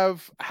should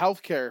have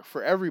healthcare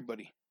for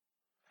everybody.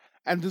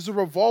 And there's a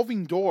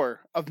revolving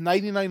door of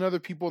 99 other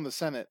people in the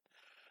Senate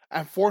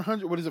and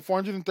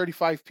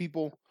 435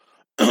 people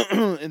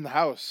in the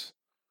House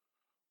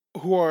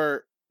who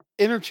are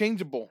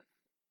interchangeable.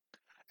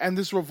 And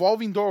this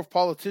revolving door of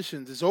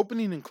politicians is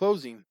opening and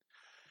closing.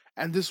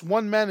 And this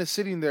one man is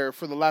sitting there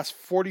for the last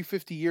 40,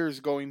 50 years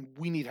going,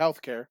 we need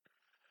healthcare.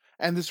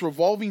 And this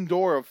revolving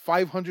door of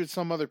 500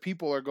 some other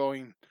people are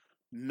going,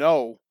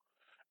 no.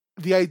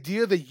 The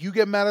idea that you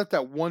get mad at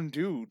that one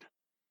dude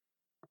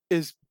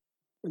is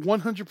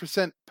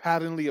 100%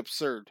 patently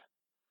absurd.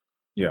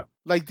 Yeah.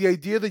 Like the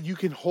idea that you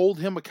can hold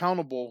him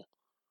accountable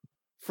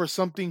for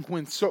something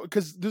when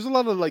because there's a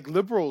lot of like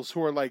liberals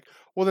who are like,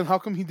 well, then how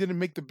come he didn't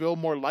make the bill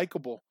more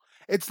likable?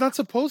 It's not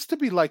supposed to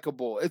be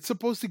likable. It's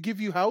supposed to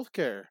give you health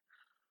care.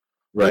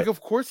 Right. Like,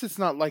 of course it's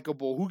not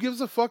likable. Who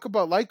gives a fuck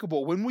about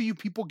likable? When will you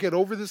people get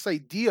over this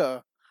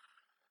idea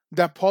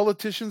that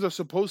politicians are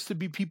supposed to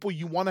be people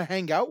you want to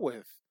hang out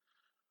with?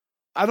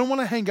 I don't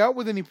want to hang out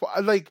with any.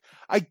 Like,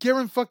 I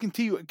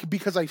guarantee you,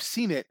 because I've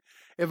seen it.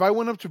 If I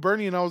went up to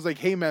Bernie and I was like,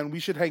 "Hey, man, we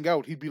should hang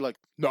out," he'd be like,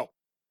 "No."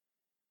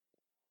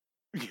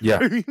 Yeah.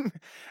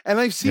 And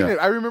I've seen Yeah. it.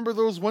 I remember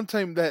there was one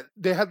time that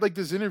they had like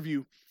this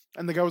interview,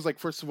 and the guy was like,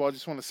 "First of all, I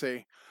just want to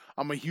say,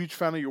 I'm a huge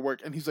fan of your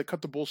work." And he's like,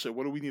 "Cut the bullshit.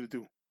 What do we need to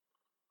do?"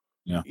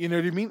 Yeah. You know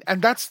what I mean?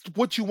 And that's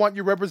what you want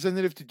your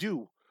representative to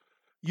do.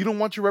 You don't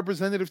want your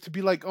representative to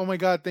be like, "Oh my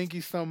God, thank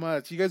you so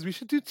much. You guys, we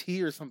should do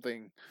tea or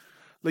something."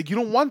 Like, you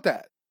don't want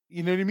that.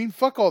 You know what I mean?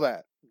 Fuck all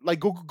that. Like,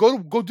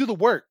 go do the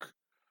work.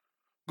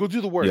 Go do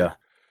the work. Yeah.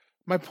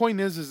 My point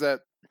is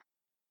that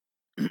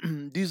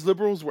these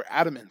liberals were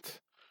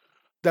adamant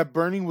that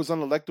Bernie was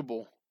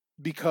unelectable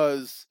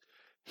because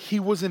he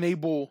wasn't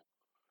able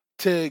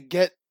to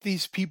get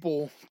these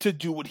people to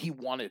do what he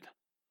wanted.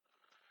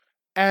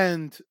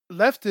 And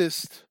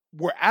leftists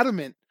were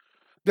adamant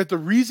that the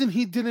reason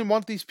he didn't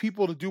want these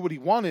people to do what he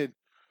wanted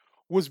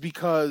was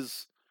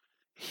because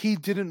he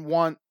didn't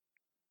want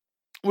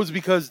was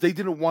because they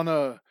didn't want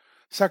to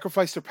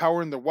sacrifice their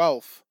power and their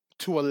wealth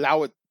to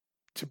allow it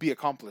to be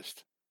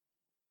accomplished.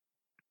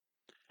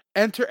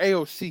 Enter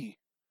AOC,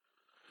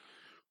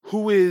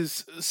 who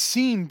is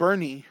seeing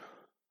Bernie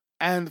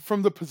and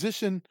from the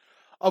position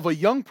of a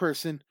young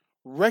person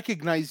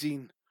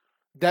recognizing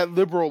that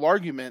liberal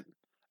argument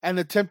and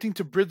attempting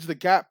to bridge the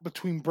gap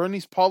between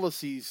Bernie's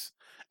policies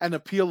and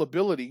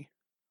appealability.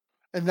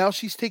 And now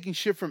she's taking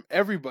shit from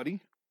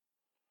everybody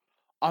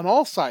on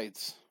all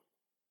sides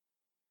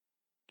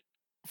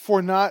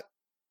for not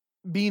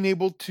being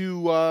able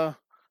to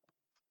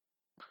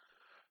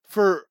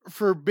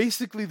for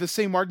basically the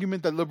same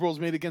argument that liberals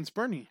made against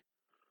Bernie,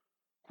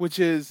 which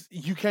is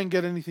you can't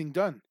get anything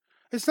done.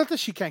 It's not that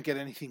she can't get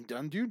anything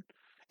done, dude.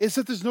 It's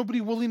that there's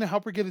nobody willing to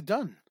help her get it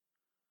done.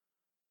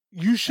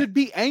 You should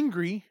be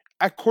angry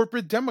at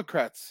corporate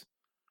Democrats.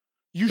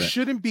 You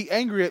shouldn't be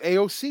angry at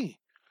AOC.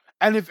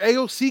 And if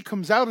AOC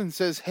comes out and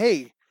says,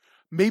 hey,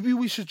 maybe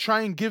we should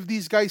try and give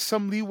these guys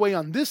some leeway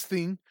on this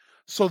thing,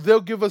 so they'll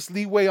give us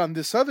leeway on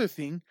this other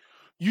thing,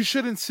 you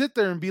shouldn't sit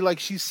there and be like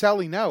she's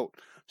selling out.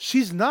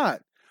 She's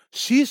not.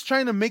 She's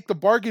trying to make the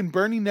bargain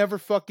Bernie never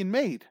fucking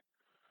made.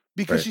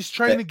 Because she's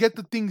trying to get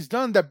the things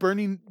done that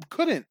Bernie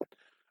couldn't.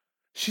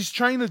 She's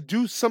trying to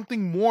do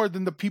something more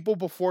than the people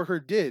before her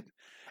did.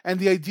 And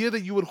the idea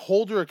that you would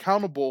hold her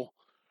accountable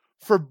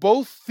for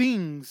both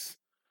things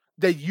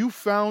that you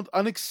found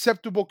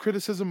unacceptable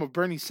criticism of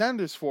Bernie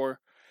Sanders for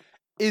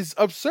is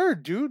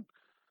absurd, dude.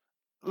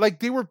 Like,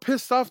 they were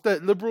pissed off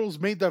that liberals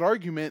made that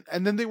argument,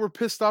 and then they were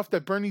pissed off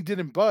that Bernie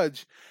didn't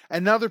budge,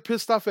 and now they're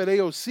pissed off at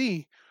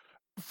AOC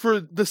for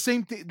the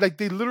same thing. Like,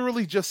 they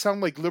literally just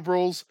sound like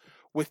liberals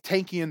with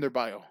tanky in their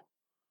bio.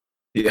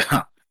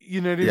 Yeah.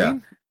 You know what I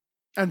mean?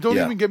 And don't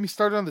even get me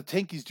started on the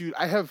tankies, dude.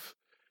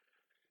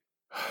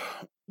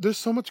 There's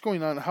so much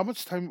going on. How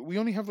much time? We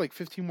only have like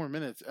 15 more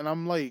minutes. And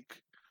I'm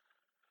like,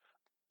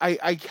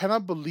 I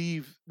cannot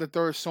believe that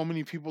there are so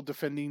many people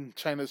defending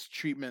China's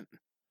treatment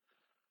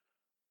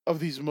of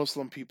these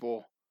Muslim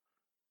people,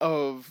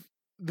 of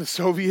the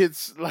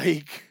Soviets.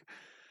 Like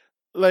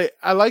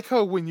I like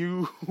how when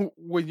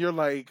you're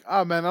like,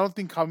 ah, man, I don't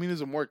think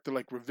communism worked. They're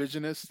like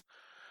revisionist.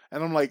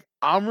 And I'm like,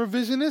 I'm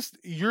revisionist?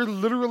 You're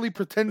literally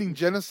pretending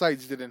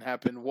genocides didn't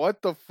happen.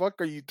 What the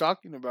fuck are you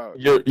talking about?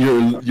 You're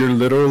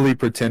literally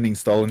pretending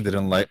Stalin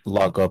didn't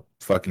lock up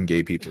fucking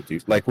gay people,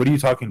 dude. Like, what are you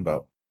talking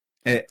about?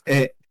 Go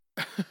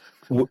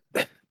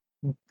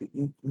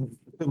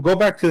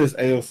back to this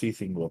AOC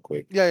thing real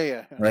quick.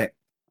 Yeah. Right.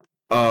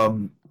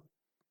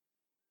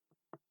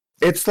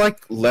 It's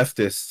like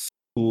leftists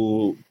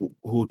who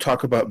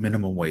talk about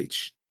minimum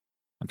wage,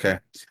 okay,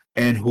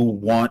 and who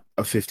want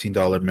a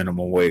 $15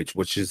 minimum wage,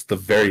 which is the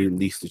very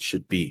least it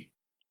should be.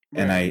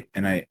 Right.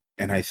 And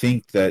I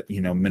think that,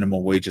 you know,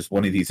 minimum wage is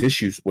one of these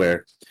issues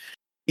where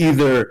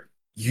either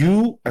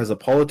you as a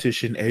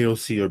politician,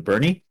 AOC or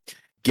Bernie,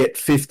 get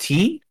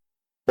 15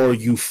 or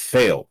you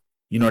fail.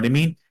 You know what I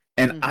mean?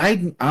 And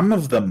I'm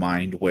of the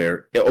mind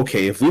where,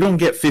 okay, if we don't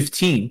get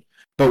 15,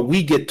 but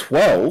we get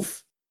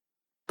 12,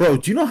 bro,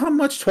 do you know how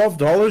much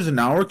 $12 an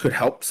hour could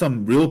help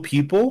some real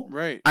people?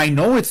 Right. I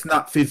know it's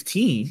not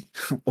 15,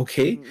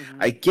 okay?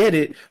 I get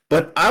it,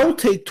 but I'll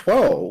take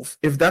 12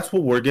 if that's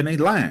what we're gonna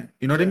land.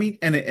 You know what I mean?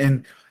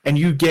 And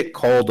you get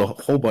called a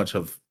whole bunch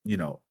of, you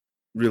know,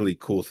 really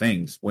cool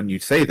things when you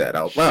say that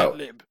out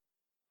loud.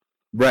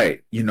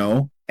 Right, you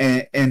know?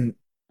 And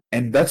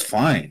that's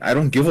fine. I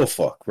don't give a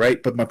fuck,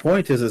 right? But my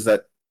point is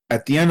that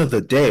at the end of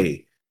the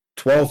day,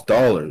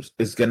 $12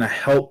 is going to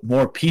help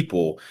more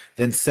people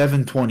than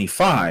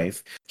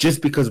 $7.25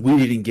 just because we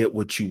didn't get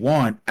what you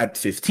want at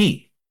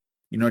 15.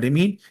 You know what I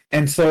mean?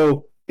 And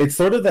so it's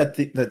sort of that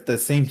the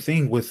same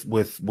thing with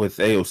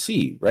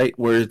AOC, right?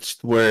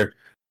 Where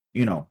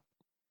you know,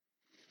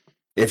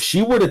 if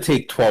she were to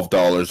take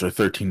 $12 or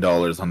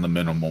 $13 on the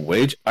minimum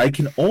wage, I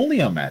can only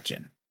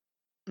imagine.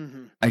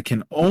 I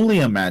can only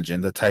imagine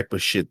the type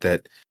of shit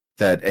that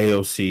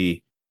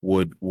AOC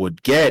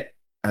would get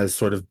as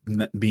sort of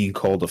being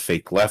called a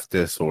fake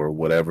leftist or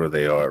whatever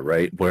they are,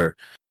 right? Where,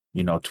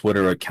 you know,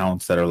 Twitter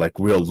accounts that are like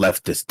real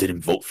leftists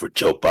didn't vote for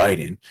Joe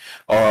Biden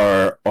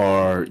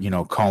are you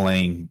know,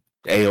 calling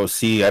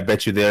AOC. I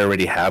bet you they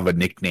already have a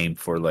nickname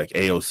for like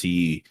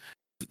AOC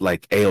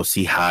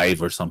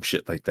Hive or some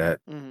shit like that.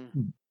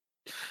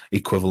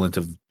 Equivalent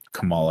of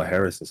Kamala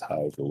Harris's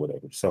Hive or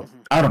whatever. So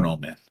I don't know,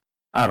 man.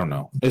 I don't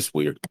know. It's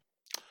weird.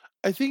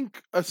 I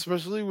think,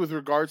 especially with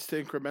regards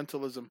to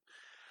incrementalism,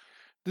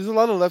 there's a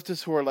lot of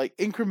leftists who are like,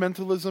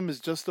 incrementalism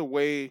is just a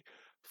way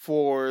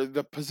for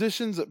the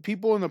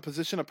people in a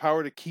position of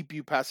power to keep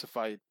you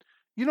pacified.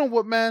 You know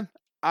what, man?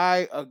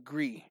 I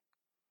agree.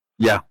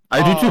 Yeah,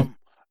 I do too.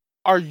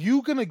 Are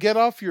you gonna get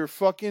off your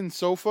fucking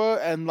sofa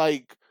and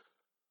like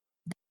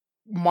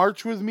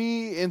march with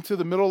me into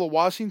the middle of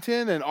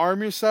Washington and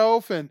arm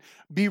yourself and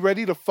be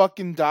ready to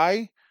fucking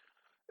die?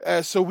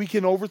 so we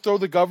can overthrow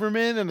the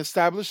government and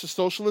establish a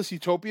socialist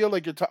utopia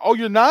like you're oh,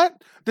 you're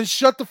not? Then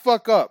shut the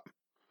fuck up.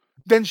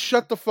 Then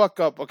shut the fuck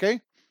up,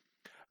 okay?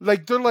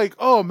 Like they're like,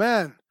 "Oh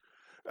man,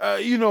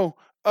 you know,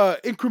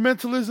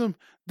 incrementalism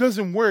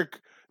doesn't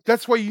work.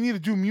 That's why you need to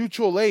do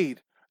mutual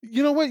aid."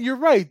 You know what? You're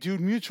right,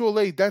 dude. Mutual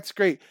aid, that's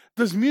great.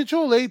 Does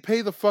mutual aid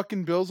pay the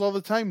fucking bills all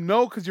the time?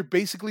 No, because you're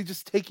basically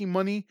just taking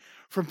money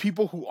from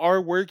people who are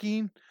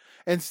working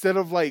instead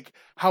of like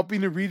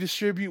helping to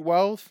redistribute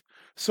wealth.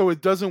 So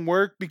it doesn't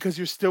work because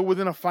you're still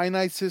within a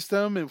finite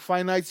system and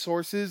finite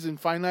sources and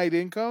finite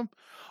income.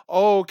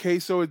 Oh, okay.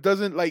 So it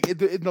doesn't like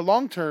in the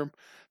long term,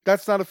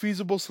 that's not a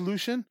feasible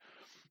solution.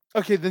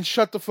 Okay, then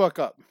shut the fuck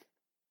up.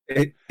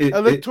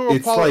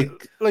 It's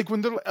like Like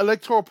when the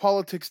electoral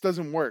politics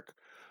doesn't work.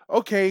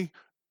 Okay,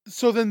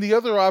 so then the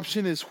other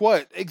option is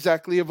what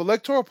exactly? If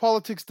electoral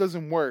politics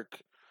doesn't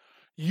work,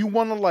 you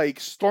want to like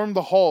storm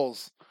the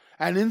halls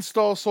and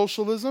install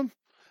socialism?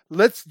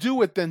 Let's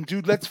do it then,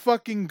 dude. Let's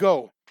fucking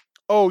go.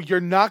 Oh,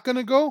 you're not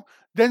gonna go?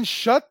 Then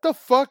shut the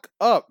fuck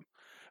up.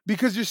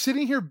 Because you're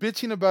sitting here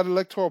bitching about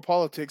electoral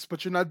politics,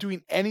 but you're not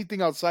doing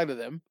anything outside of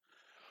them.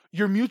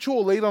 Your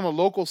mutual aid on a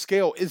local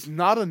scale is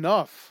not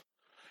enough.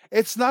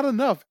 It's not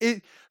enough.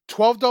 It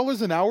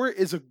 $12 an hour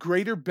is a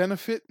greater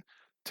benefit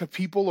to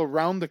people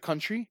around the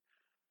country.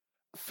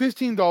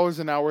 $15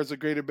 an hour is a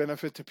greater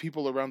benefit to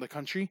people around the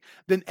country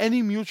than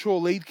any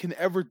mutual aid can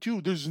ever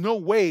do. There's no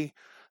way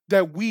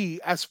that we,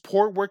 as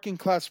poor working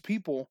class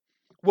people,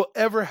 will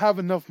ever have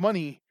enough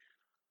money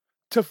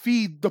to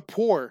feed the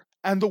poor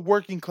and the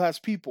working class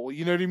people.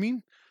 You know what I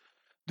mean?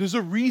 There's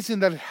a reason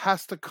that it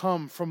has to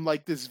come from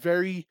like this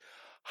very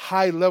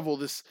high level.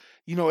 This,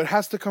 it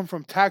has to come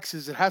from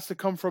taxes. It has to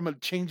come from a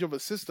change of a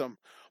system.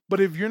 But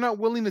if you're not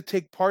willing to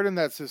take part in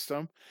that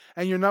system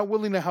and you're not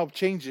willing to help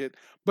change it,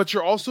 but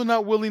you're also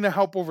not willing to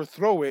help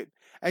overthrow it,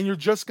 and you're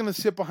just gonna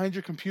sit behind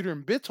your computer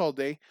and bitch all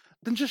day,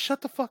 then just shut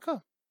the fuck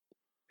up.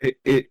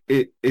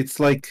 it's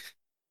like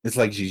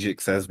Zizek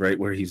says, right,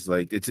 where he's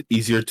like, it's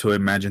easier to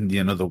imagine the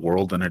end of the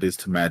world than it is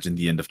to imagine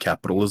the end of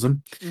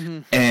capitalism.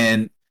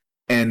 Mm-hmm.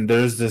 And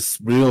there's this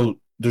real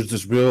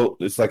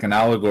it's like an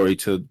allegory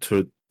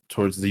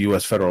towards the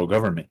US federal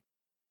government,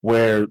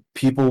 where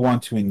people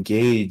want to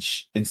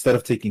engage instead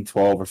of taking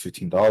 $12 or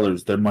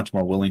 $15, they're much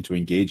more willing to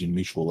engage in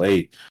mutual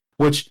aid,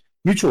 which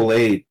mutual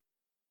aid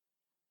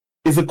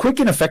is a quick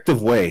and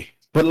effective way.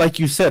 But like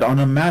you said, on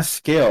a mass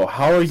scale,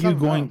 how are It's you not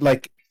going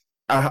enough.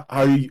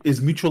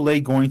 is mutual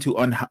aid going to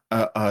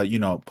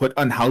put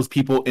unhoused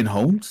people in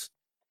homes?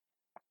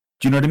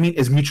 Do you know what I mean?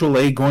 Is mutual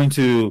aid going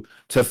to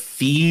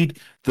feed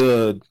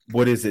the,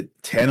 what is it,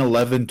 10,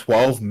 11,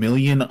 12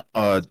 million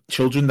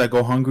children that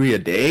go hungry a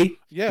day in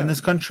Yeah. this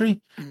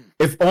country?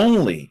 If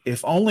only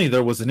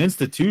there was an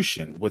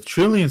institution with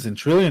trillions and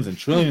trillions and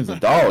trillions of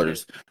Right.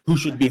 dollars who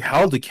should be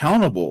held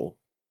accountable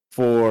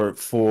for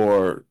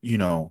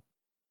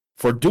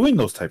doing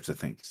those types of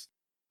things.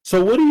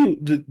 So what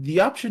do the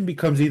option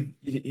becomes,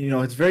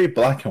 it's very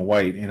black and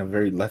white in a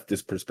very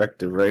leftist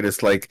perspective, right?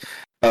 It's like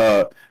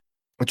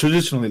a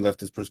traditionally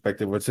leftist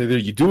perspective where it's either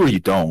you do or you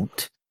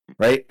don't,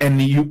 right? And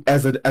you,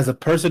 as a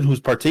person who's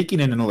partaking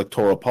in an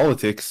electoral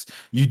politics,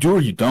 you do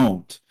or you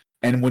don't.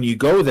 And when you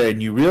go there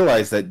and you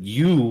realize that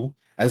you,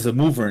 as a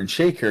mover and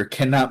shaker,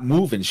 cannot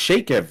move and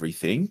shake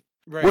everything,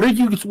 what Right.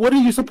 are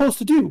you supposed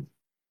to do?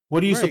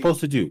 What are you Right. supposed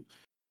to do?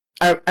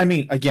 I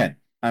mean, again,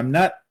 I'm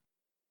not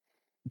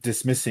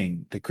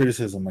dismissing the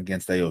criticism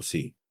against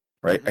AOC,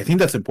 right? I Mm-hmm. think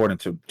that's important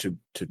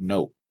to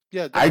note.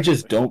 Yeah, I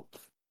just definitely. don't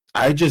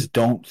I just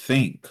don't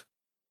think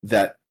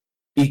that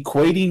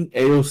equating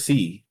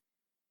AOC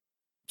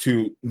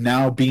to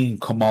now being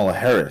Kamala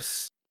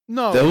Harris,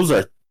 No. those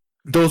are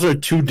those are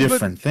two But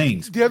different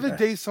things. the other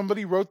day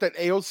somebody wrote that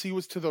AOC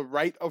was to the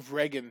right of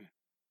Reagan.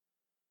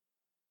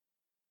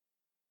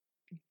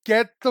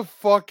 Get the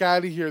fuck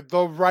out of here.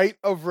 The right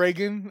of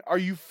Reagan? Are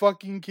you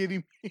fucking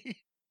kidding me?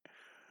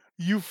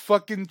 You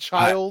fucking I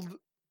child.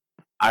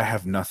 I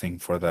have nothing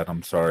for that.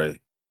 I'm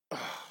sorry.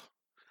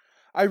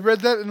 I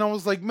read that and I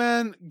was like,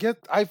 man,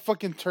 I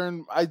fucking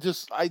turned I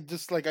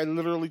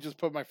literally just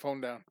put my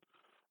phone down.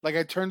 Like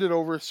I turned it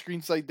over,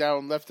 screen side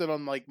down, left it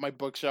on like my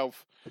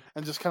bookshelf,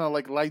 and just kind of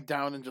like lied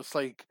down and just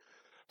like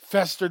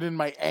festered in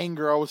my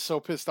anger. I was so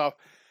pissed off.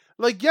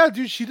 Like, yeah,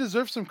 dude, she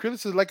deserves some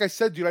criticism. Like I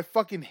said, dude, I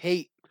fucking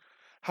hate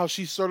how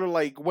she sort of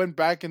like went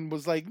back and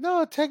was like,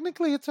 no,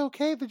 technically it's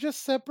okay. They're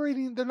just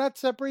separating. They're not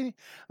separating.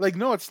 Like,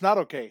 no, it's not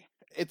okay.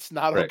 It's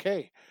not Right.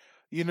 okay.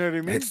 You know what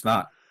I mean? It's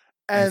not.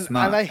 And It's and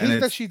not. I And hate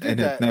that it's she and did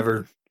it that.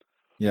 never.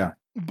 Yeah.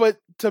 But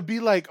to be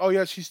like, oh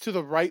yeah, she's to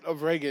the right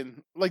of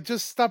Reagan. Like,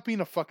 just stop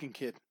being a fucking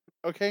kid,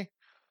 okay?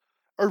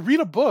 Or read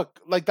a book.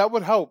 Like that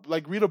would help.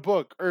 Like read a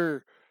book,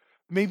 or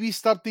maybe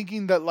stop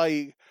thinking that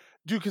like,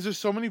 dude, because there's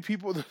so many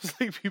people. There's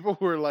like people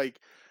who are like,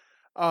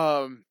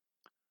 um,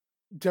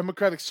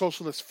 democratic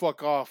socialists.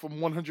 Fuck off. I'm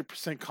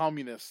 100%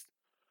 communist.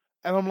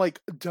 And I'm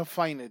like,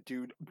 define it,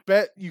 dude.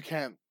 Bet you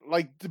can't.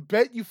 Like,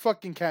 bet you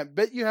fucking can't.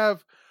 Bet you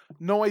have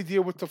no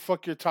idea what the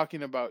fuck you're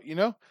talking about, you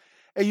know?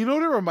 And you know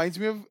what it reminds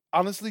me of?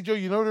 Honestly, Joe,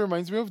 you know what it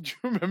reminds me of? Do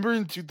you remember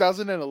in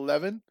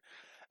 2011?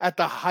 at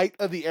the height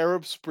of the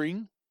Arab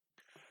Spring,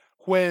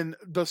 when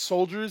the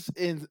soldiers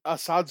in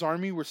Assad's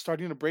army were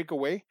starting to break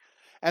away,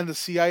 and the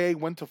CIA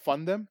went to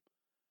fund them,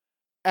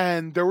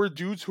 and there were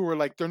dudes who were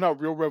like, they're not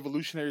real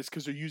revolutionaries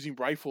because they're using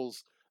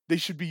rifles. They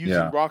should be using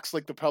Yeah, rocks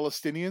like the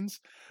Palestinians.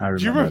 I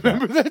Do you remember that.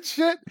 remember that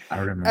shit? I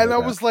And remember I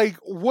that. was like,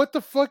 what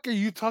the fuck are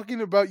you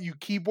talking about, you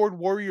keyboard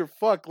warrior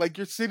fuck? Like,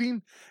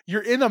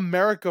 you're in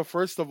America,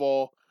 first of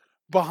all,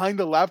 behind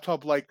a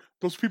laptop, like,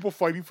 those people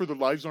fighting for their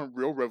lives aren't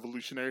real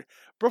revolutionary.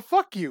 Bro,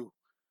 fuck you.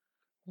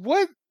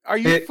 What? Are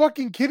you It.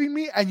 fucking kidding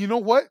me? And you know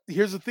what?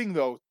 Here's the thing,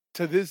 though.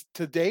 To this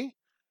today,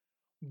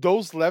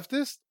 those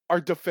leftists are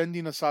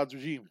defending Assad's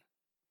regime.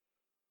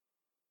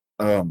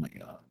 Oh my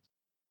god.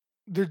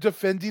 They're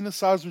defending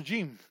Assad's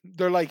regime.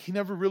 They're like, he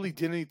never really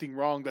did anything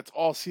wrong. That's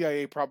all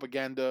CIA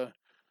propaganda.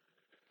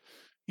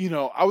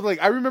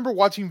 I remember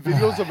watching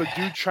videos of a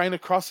dude trying to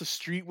cross the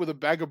street with a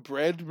bag of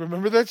bread.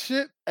 Remember that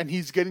shit? And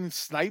he's getting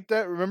sniped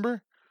at,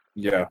 remember?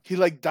 Yeah. He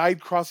like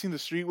died crossing the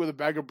street with a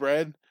bag of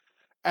bread.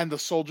 And the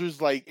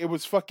soldiers, like, it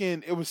was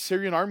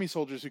Syrian army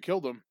soldiers who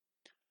killed him.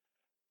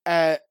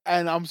 And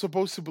I'm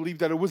supposed to believe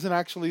that it wasn't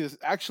actually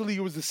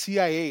it was the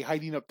CIA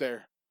hiding up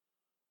there.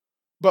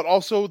 But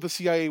also the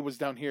CIA was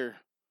down here.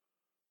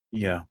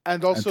 Yeah.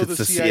 And also the It's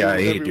the CIA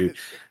was CIA, dude.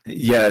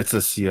 Yeah, it's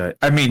the CIA.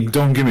 I mean,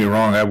 don't get me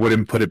wrong. I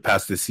wouldn't put it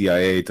past the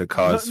CIA to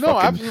cause No,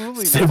 fucking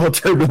absolutely civil not.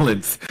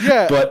 turbulence.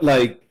 Yeah, But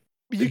like,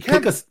 you pick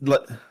can't. us.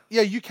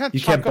 You can't You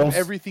chalk can't up both.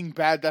 everything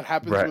bad that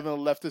happens Right. within a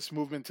leftist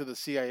movement to the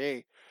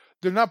CIA.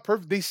 They're not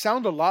perfect. They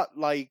sound a lot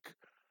like.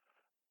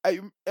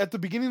 At the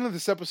beginning of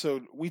this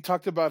episode, we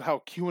talked about how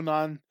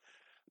QAnon,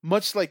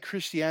 much like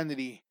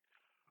Christianity,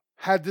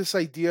 had this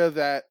idea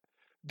that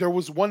there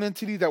was one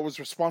entity that was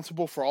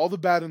responsible for all the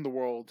bad in the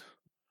world,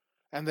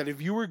 and that if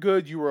you were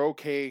good, you were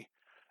okay,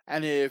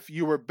 and if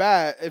you were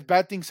bad, if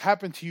bad things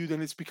happen to you,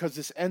 then it's because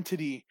this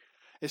entity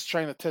is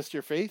trying to test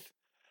your faith.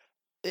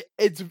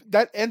 It's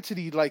that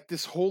entity, like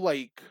this whole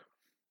like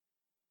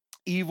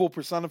evil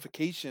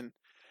personification.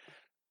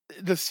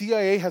 The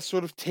CIA has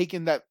sort of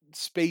taken that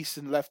space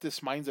in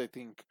leftist minds, I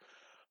think, Mhm.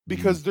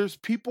 because there's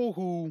people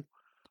who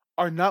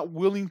are not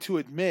willing to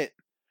admit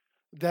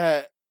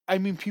that. I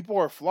mean, people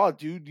are flawed,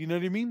 dude. You know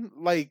what I mean?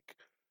 Like,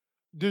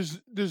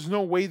 there's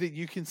no way that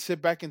you can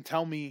sit back and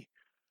tell me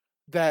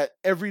that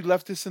every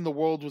leftist in the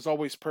world was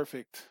always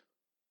perfect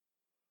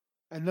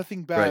and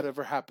nothing bad Right.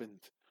 ever happened.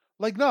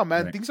 Like, no,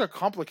 man, Right. things are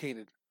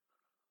complicated.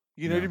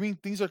 You know what I Yeah. mean?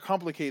 Things are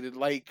complicated.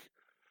 Like,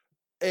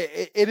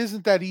 it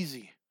isn't that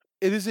easy.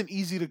 It isn't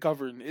easy to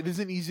govern. It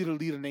isn't easy to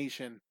lead a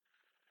nation.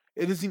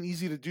 It isn't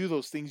easy to do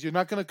those things. You're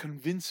not going to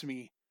convince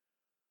me.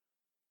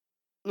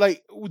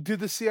 Like, did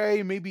the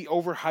CIA maybe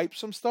overhype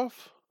some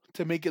stuff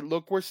to make it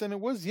look worse than it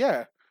was?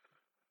 Yeah.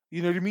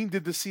 You know what I mean?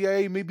 Did the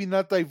CIA maybe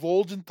not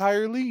divulge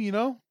entirely,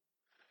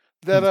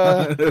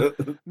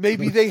 that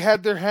maybe they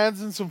had their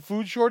hands in some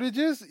food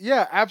shortages?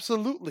 Yeah,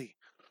 absolutely.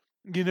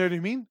 You know what I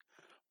mean?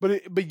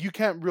 But you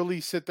can't really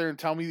sit there and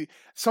tell me.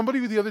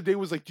 Somebody the other day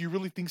was like, "Do you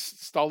really think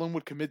Stalin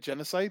would commit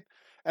genocide?"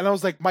 And I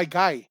was like, "My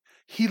guy,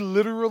 he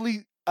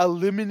literally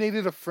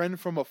eliminated a friend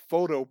from a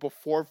photo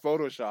before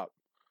Photoshop."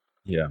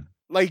 Yeah.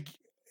 Like,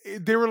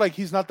 they were like,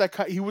 "He's not that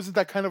kind. He wasn't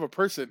that kind of a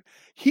person."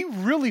 He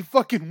really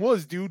fucking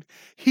was, dude.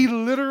 He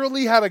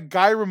literally had a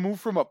guy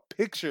removed from a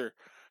picture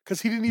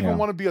because he didn't even Yeah.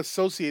 want to be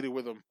associated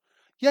with him.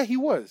 Yeah, he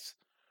was,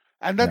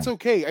 and Yeah. that's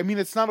okay. I mean,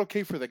 it's not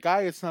okay for the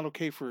guy. It's not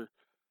okay for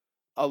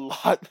a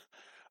lot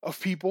of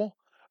people,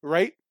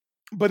 right?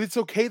 But it's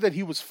okay that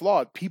he was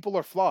flawed. People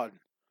are flawed.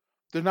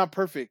 They're not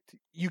perfect.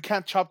 You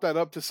can't chop that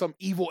up to some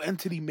evil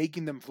entity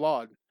making them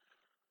flawed.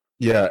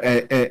 Yeah,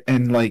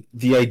 and like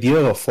the idea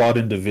of a flawed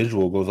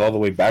individual goes all the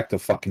way back to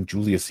fucking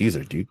Julius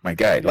Caesar, dude. My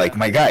guy,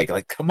 Yeah.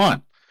 like, come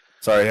on.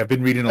 Sorry, I've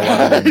been reading a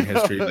lot of Roman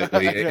history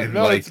lately, Yeah, and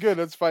no, it's like, good.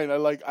 That's fine. I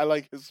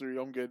like history.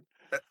 I'm good.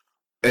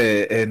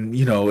 and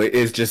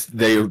it's just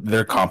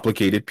they're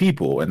complicated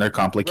people, and they're Right.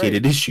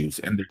 complicated issues,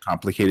 and they're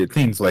complicated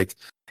things. Like,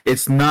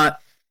 it's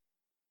not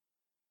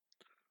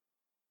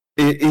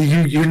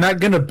you're not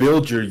gonna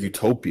build your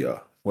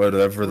utopia,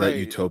 whatever that Right.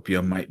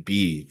 utopia might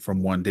be,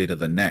 from one day to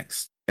the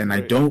next. And I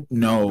Right. don't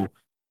know.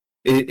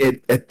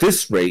 It at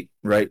this rate,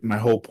 right? My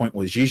whole point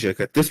was Zizek.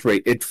 At this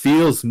rate, it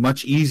feels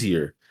much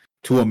easier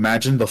to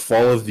imagine the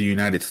fall of the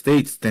United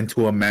States than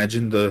to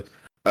imagine the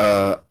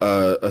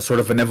a sort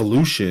of an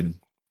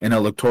evolution in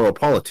electoral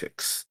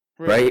politics,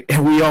 Right. right?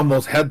 And we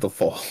almost had the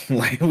fall,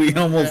 like we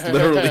almost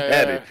literally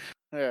had it. Yeah.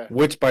 Yeah.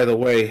 Which, by the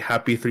way,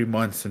 happy 3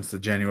 months since the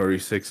January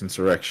 6th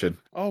insurrection.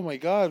 Oh my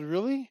god,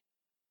 really?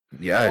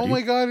 Yeah, Oh my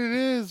dude. god, it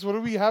is. What are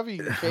we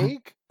having?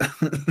 Cake?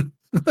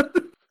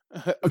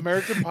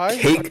 American pie?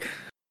 cake,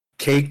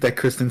 cake that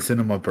Kristen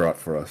Cinema brought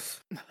for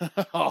us.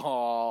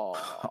 Oh.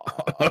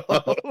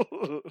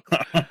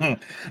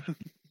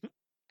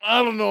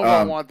 I don't know if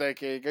I um, want that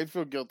cake. I'd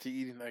feel guilty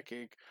eating that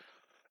cake.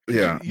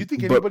 yeah, You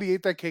think but anybody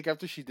ate that cake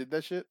after she did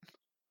that shit?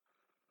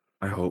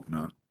 I hope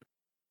not.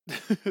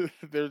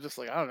 They're just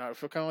like, I don't know. I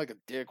feel kind of like a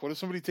dick. What if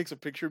somebody takes a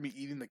picture of me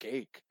eating the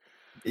cake?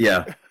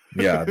 Yeah,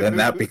 yeah. Then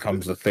that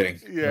becomes a thing,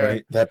 Yeah.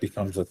 right? That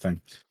becomes a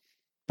thing.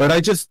 But I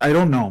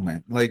don't know,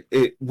 man. Like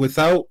it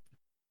without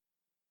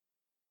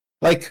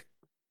like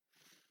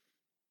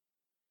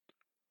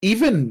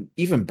even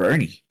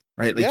Bernie,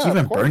 right? Like Yeah, of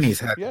even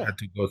Bernie's course. Yeah. had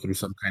to go through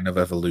some kind of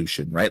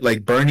evolution, right?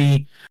 Like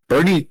Bernie,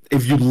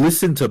 if you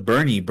listen to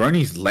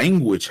Bernie's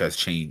language has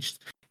changed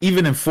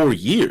even in 4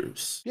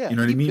 years. Yeah, You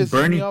know what I he mean?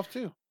 pisses me off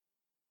too.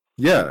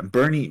 Yeah,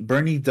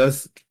 Bernie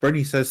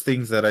says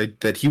things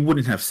that he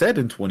wouldn't have said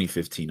in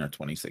 2015 or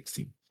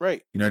 2016.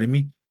 Right. You know what I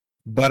mean?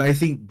 But I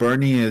think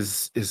Bernie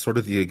is sort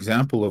of the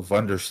example of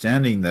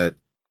understanding that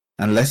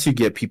unless you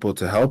get people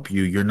to help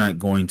you, you're not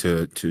going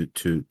to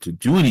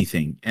do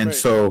anything. And Right.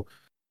 so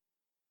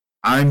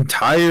I'm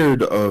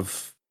tired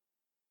of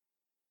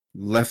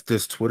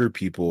leftist Twitter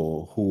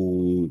people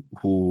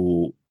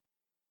who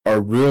are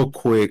real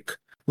quick.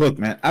 Look,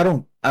 man, I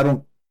don't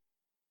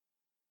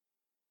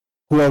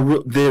who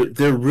are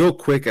they're real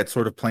quick at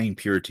sort of playing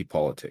purity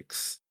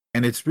politics.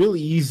 And it's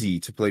really easy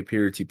to play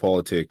purity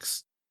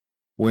politics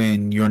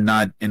when you're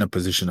not in a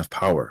position of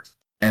power.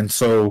 And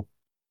so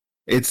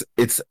it's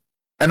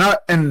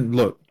and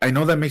look, I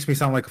know that makes me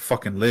sound like a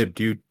fucking lib,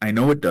 dude. I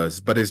know it does,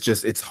 but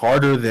it's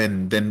harder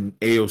than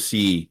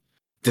AOC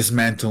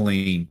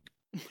dismantling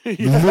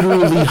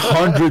literally Yeah.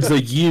 hundreds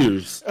of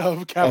years Of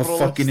of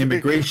fucking capitalistic.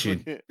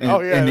 immigration Oh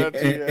yeah, that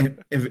too.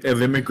 Yeah.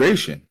 of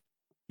immigration.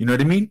 You know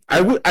what I mean?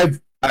 Yeah.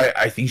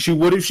 I think she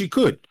would if she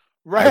could.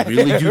 I Right.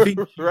 really do think she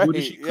would if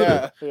Right. she could,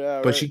 Yeah.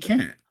 Yeah. but Right. she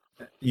can't.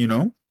 You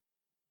know?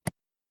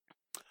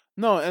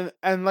 No,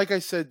 and like I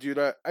said, dude,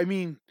 I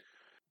mean,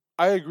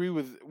 I agree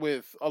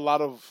with a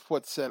lot of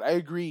what's said. I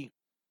agree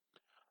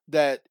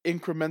that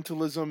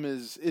incrementalism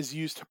is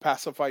used to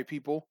pacify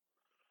people.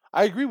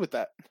 I agree with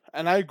that.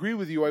 And I agree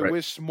with you. I Right.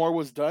 wish more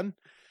was done.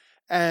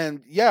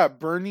 And yeah,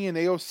 Bernie and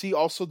AOC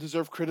also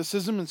deserve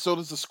criticism, and so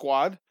does the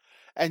squad.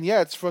 And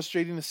yeah, it's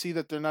frustrating to see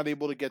that they're not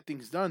able to get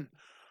things done.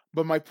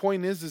 But my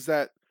point is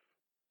that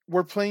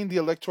we're playing the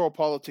electoral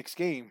politics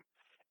game.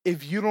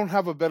 If you don't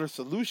have a better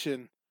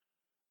solution,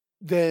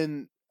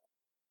 then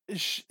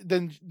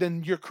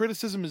then your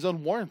criticism is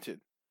unwarranted.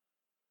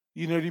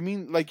 You know what I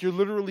mean? Like you're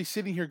literally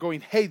sitting here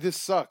going, "Hey, this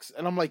sucks,"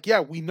 and I'm like,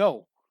 "Yeah, we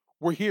know.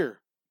 We're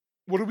here.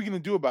 What are we gonna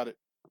do about it?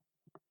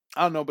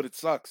 I don't know, but it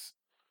sucks."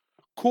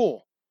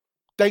 Cool.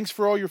 Thanks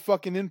for all your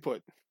fucking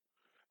input.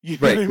 You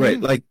know what Right, I right.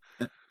 mean?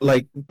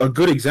 Like a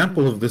good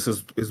example of this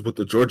is with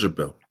the Georgia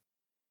bill,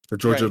 the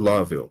Georgia Right.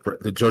 law bill,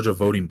 the Georgia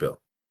voting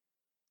bill.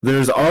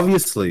 There's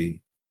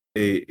obviously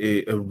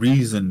a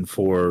reason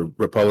for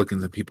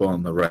Republicans and people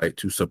on the right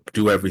to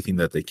subdue everything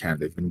that they can.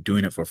 They've been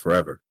doing it for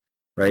forever,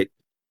 right?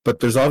 But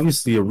there's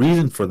obviously a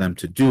reason for them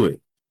to do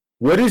it.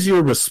 What is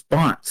your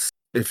response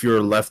if you're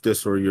a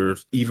leftist or you're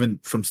even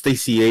from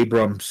Stacey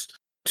Abrams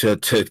to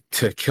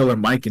Killer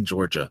Mike in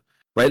Georgia,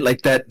 right?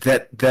 Like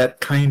that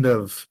kind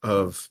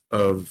Oh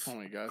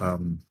my god.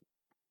 um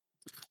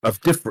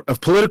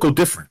of political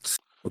difference,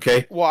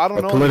 okay? Well, I don't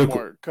Of know political,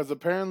 anymore because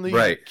apparently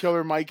right?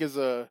 Killer Mike is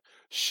a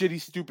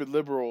shitty, stupid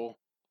liberal.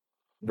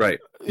 Right.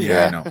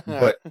 Yeah, I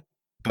Yeah.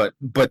 know.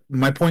 But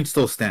my point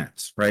still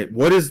stands, right?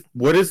 What is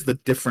the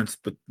difference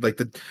but like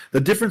the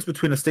difference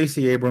between a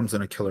Stacey Abrams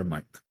and a Killer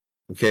Mike?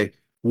 Okay?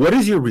 What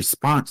is your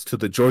response to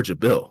the Georgia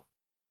bill?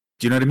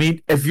 Do you know what I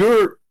mean? If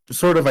you're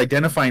sort of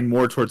identifying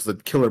more towards the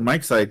Killer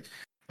Mike side,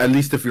 at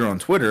least if you're on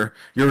Twitter,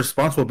 your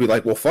response will be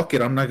like, "Well, fuck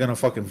it, I'm not going to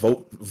fucking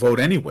vote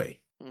anyway."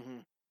 hmm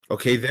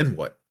Okay, then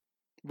what?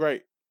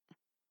 Right.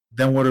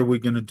 Then what are we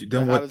going to do?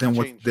 Then Then how what does it then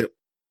what's change? the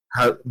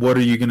what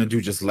are you going to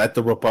do? Just let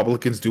the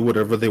Republicans do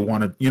whatever they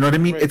want to, you know what I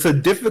mean? Right. It's a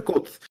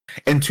difficult,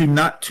 and to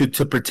not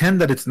to pretend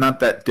that it's not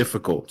that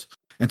difficult,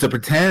 and to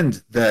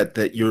pretend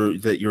that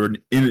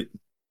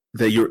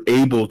you're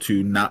able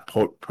to not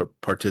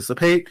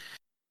participate,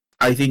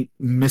 I think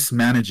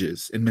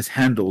mismanages and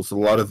mishandles a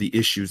lot of the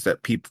issues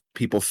that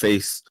people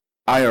face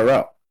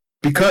IRL. I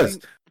because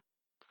think.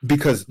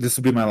 because this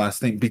will be my last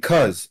thing.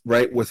 Because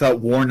right,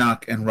 without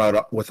Warnock and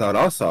without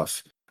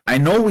Ossoff, I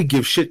know we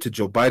give shit to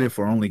Joe Biden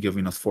for only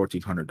giving us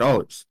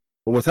 $1,400,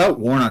 but without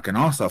Warnock and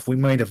Ossoff, we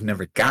might have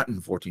never gotten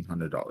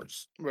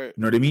 $1,400. Right. You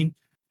know what I mean?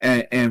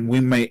 And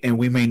we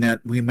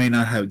may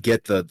not have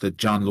get the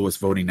John Lewis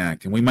Voting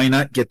Act, and we may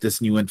not get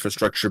this new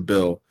infrastructure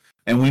bill,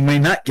 and we may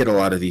not get a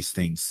lot of these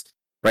things.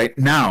 Right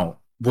now,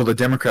 will the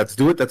Democrats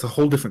do it? That's a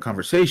whole different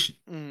conversation.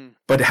 Mm.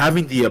 But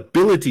having the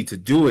ability to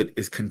do it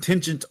is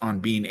contingent on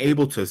being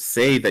able to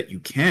say that you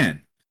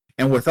can.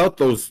 And without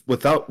those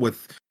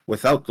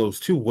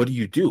two, what do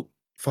you do?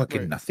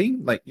 Fucking Right.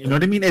 nothing. Like, you know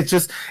what I mean?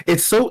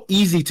 It's so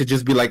easy to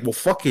just be like, well,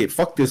 fuck it,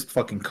 fuck this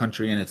fucking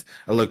country and its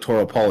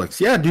electoral politics.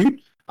 Yeah,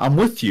 dude, I'm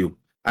with you.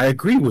 I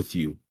agree with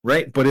you,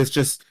 right? But it's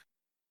just,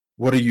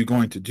 what are you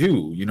going to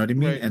do? You know what I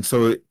mean? Right. And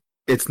so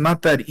it's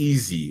not that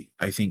easy,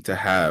 I think, to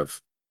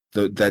have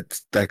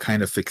that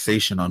kind of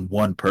fixation on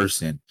one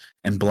person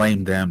and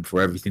blame them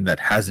for everything that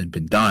hasn't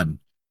been done.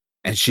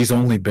 And she's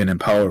only been in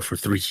power for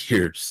 3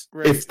 years,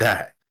 Right. if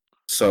that.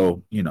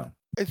 So, you know.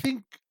 I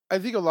think. I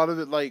think a lot of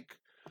it, like,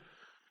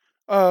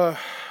 uh,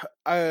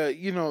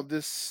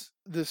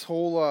 this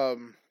whole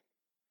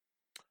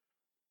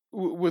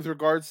with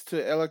regards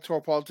to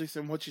electoral politics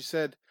and what you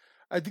said,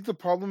 I think the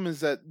problem is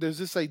that there's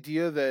this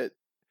idea that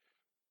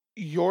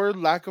your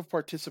lack of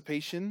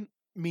participation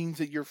means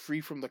that you're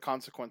free from the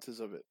consequences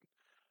of it,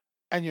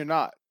 and you're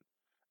not.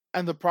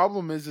 And the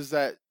problem is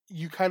that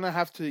you kind of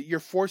have to. You're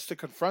forced to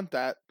confront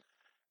that,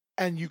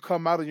 and you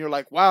come out and you're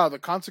like, "Wow, the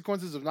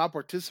consequences of not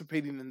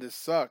participating in this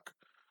suck."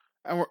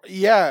 And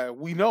yeah,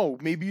 we know.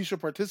 Maybe you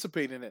should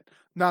participate in it.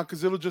 Nah,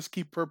 because it'll just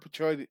keep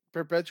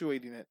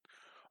perpetuating it.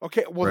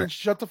 Okay, well then Right.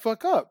 shut the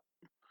fuck up.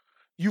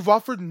 You've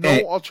offered And, no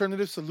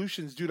alternative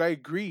solutions, dude. I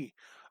agree.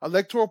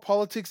 Electoral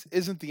politics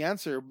isn't the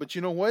answer, but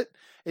you know what?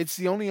 It's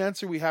the only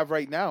answer we have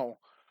right now.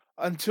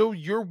 Until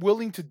you're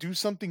willing to do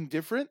something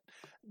different,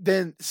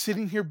 then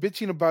sitting here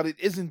bitching about it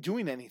isn't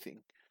doing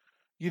anything.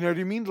 You know what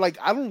I mean? Like,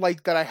 I don't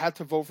like that I had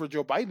to vote for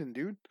Joe Biden,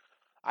 dude.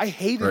 I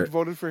hated right.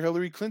 voted for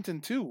Hillary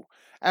Clinton too.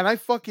 And I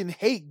fucking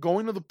hate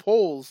going to the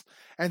polls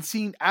and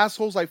seeing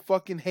assholes I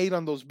fucking hate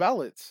on those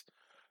ballots.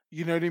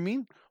 You know what I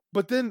mean?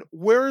 But then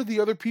where are the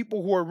other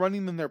people who are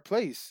running in their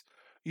place?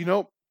 You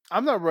know,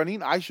 I'm not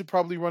running. I should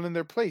probably run in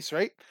their place,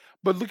 right?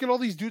 But look at all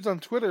these dudes on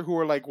Twitter who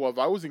are like, well, if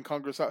I was in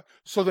Congress,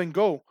 so then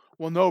go.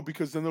 Well, no,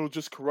 because then it'll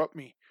just corrupt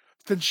me.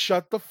 Then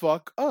shut the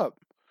fuck up.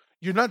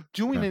 You're not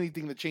doing Yeah.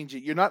 anything to change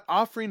it. You're not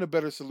offering a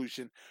better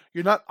solution.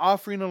 You're not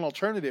offering an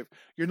alternative.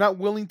 You're not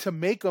willing to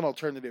make an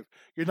alternative.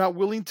 You're not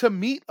willing to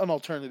meet an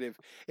alternative.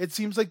 It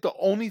seems like the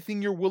only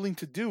thing you're willing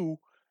to do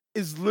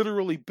is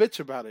literally bitch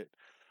about it.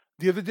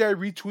 The other day I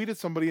retweeted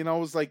somebody and I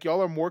was like,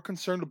 y'all are more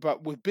concerned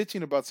about with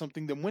bitching about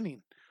something than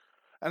winning.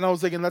 And I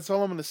was like, and that's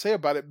all I'm gonna say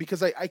about it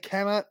because I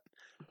cannot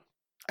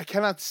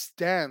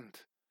stand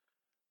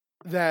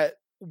that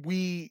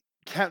we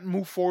can't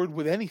move forward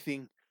with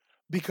anything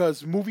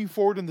because moving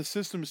forward in the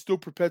system is still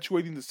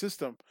perpetuating the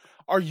system.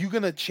 Are you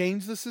gonna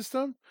change the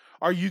system?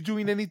 Are you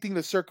doing anything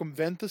to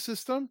circumvent the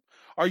system?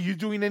 Are you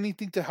doing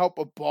anything to help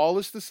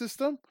abolish the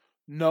system?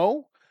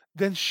 No?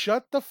 Then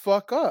shut the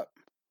fuck up.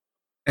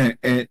 And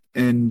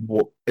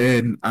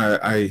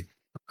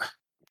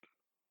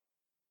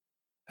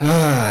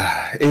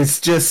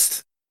it's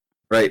just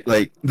right.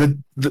 Like the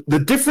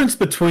difference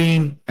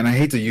between, and I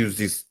hate to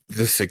use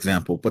this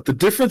example, but the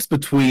difference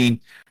between,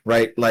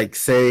 right, like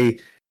say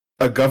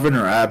a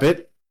Governor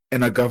Abbott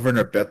and a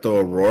Governor Beto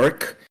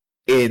O'Rourke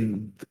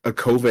in a Oh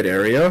my COVID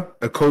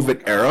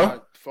era,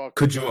 god, fuck,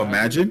 could you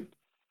imagine?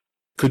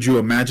 Could you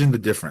imagine the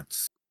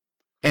difference?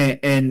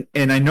 And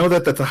I know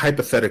that that's a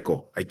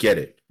hypothetical. I get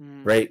it,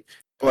 Mm, right?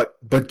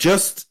 But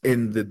just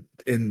in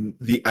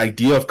the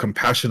idea of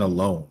compassion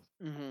alone,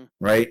 mm-hmm.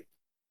 right?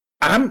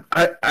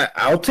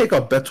 I'll take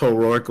a Beto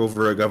O'Rourke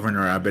over a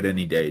Governor Abbott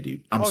any day,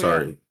 dude. I'm Oh yeah.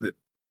 sorry.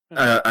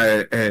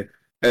 Yeah.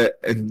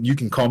 And you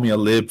can call me a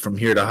lib from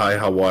here to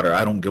high water.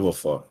 I don't give a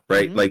fuck,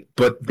 right? Mm-hmm. Like,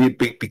 but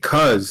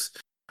because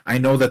I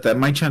know that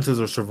my chances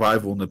of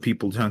survival and the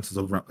people's chances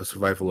of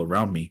survival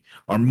around me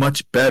are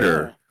much Yeah.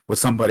 better with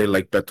somebody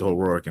like Beto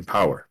O'Rourke in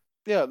power.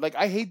 Yeah. Like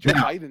I hate Joe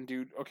Now, Biden,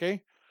 dude.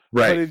 Okay.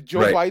 But right, if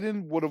Joe right,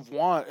 Biden would have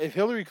won, if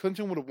Hillary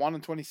Clinton would have won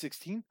in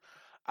 2016,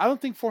 I don't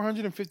think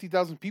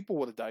 450,000 people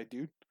would have died,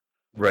 dude.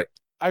 right,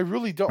 I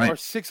really don't. Or right.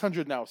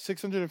 600 now,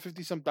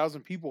 650 some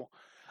thousand people.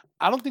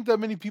 I don't think that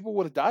many people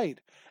would have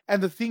died.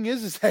 And the thing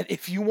is that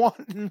if you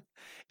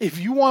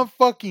want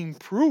fucking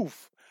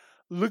proof,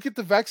 look at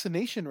the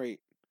vaccination rate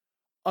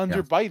under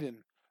Yeah, Biden.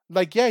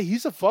 Like, yeah,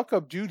 he's a fuck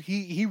up, dude.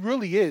 He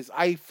really is.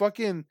 I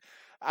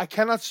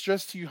cannot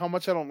stress to you how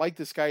much I don't like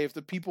this guy. If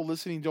the people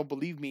listening don't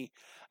believe me,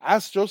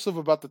 ask Joseph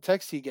about the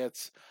text he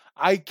gets.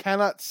 I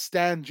cannot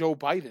stand Joe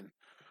Biden.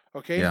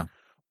 Okay, yeah.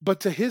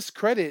 but to his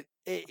credit,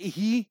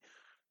 he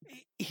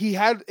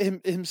had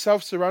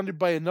himself surrounded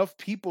by enough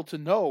people to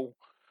know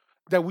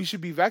that we should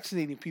be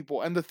vaccinating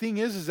people. And the thing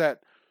is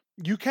that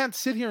you can't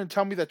sit here and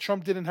tell me that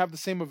Trump didn't have the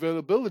same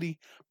availability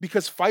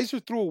because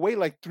Pfizer threw away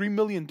like 3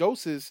 million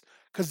doses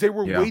because they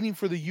were Yeah. waiting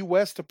for the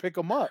US to pick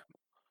them up.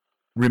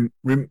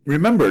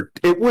 Remember,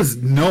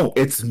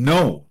 it's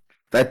no.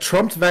 That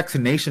Trump's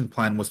vaccination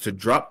plan was to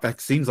drop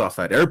vaccines off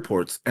at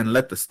airports and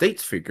let the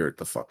states figure it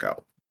the fuck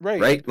out. Right.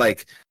 Right?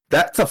 Like,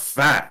 that's a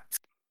fact.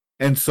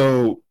 And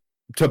so,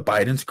 to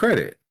Biden's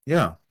credit,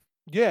 yeah.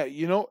 Yeah,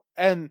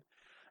 and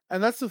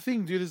that's the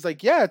thing, dude, is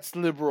like, yeah, it's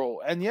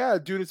liberal. And yeah,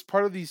 dude, it's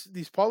part of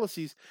these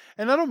policies.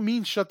 And I don't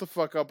mean shut the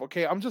fuck up,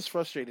 okay? I'm just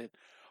frustrated.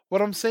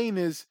 What I'm saying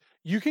is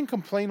you can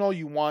complain all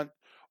you want,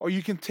 or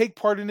you can take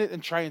part in it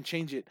and try and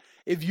change it.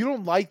 If you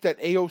don't like that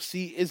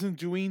AOC isn't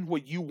doing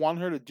what you want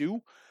her to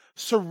do,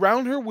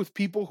 surround her with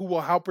people who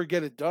will help her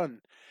get it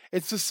done.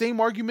 It's the same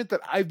argument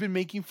that I've been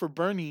making for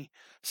Bernie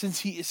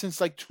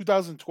since like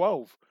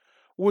 2012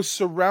 was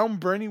surround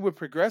Bernie with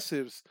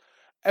progressives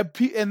and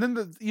then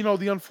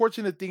the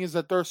unfortunate thing is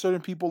that there are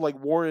certain people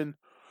like Warren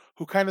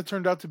who kind of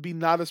turned out to be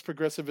not as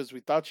progressive as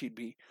we thought she'd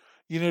be.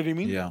 You know what I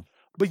mean? Yeah.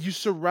 But you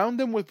surround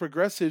them with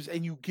progressives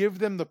and you give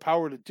them the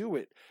power to do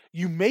it.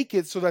 You make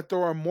it so that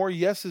there are more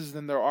yeses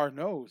than there are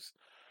nos.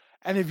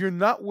 And if you're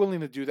not willing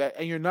to do that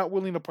and you're not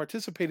willing to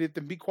participate in it,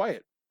 then be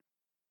quiet.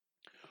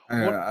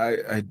 One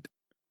I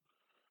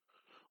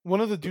one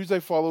of the dudes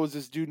I follow is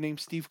this dude named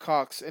Steve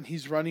Cox, and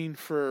he's running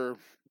for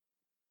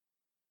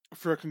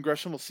for a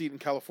congressional seat in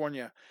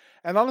California.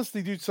 And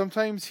honestly, dude,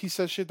 sometimes he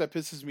says shit that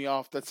pisses me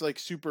off. That's like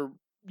super,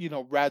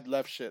 rad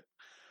left shit.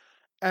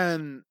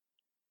 And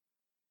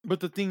but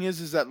the thing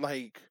is that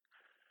like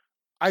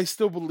I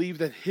still believe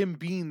that him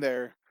being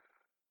there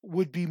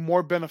would be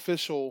more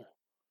beneficial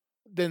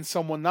than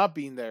someone not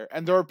being there.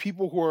 And there are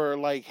people who are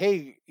like,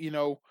 hey,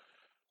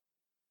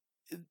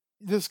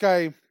 this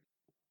guy,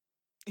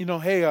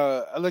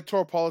 hey,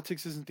 electoral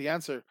politics isn't the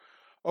answer.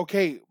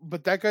 Okay,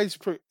 but that guy's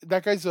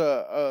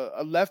a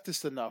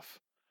leftist enough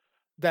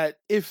that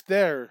if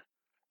there,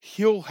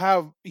 he'll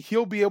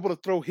be able to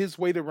throw his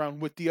weight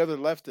around with the other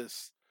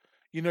leftists.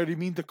 You know what I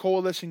mean? The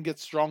coalition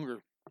gets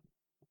stronger.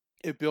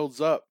 It builds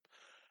up.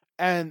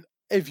 And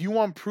if you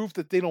want proof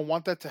that they don't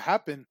want that to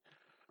happen,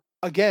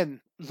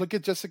 again, look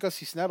at Jessica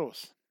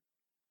Cisneros.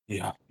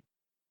 Yeah.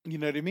 You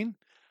know what I mean?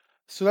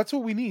 So that's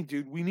what we need,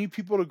 dude. We need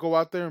people to go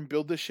out there and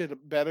build this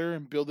shit better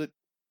and build it,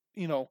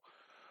 you know,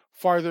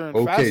 farther and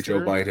Okay, Joe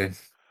faster. Biden.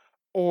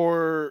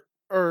 Or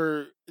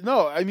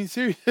no, I mean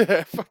seriously,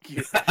 fuck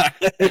you.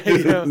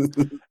 you know,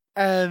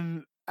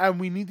 and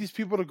we need these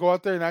people to go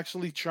out there and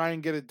actually try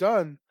and get it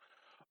done,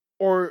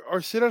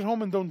 or sit at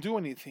home and don't do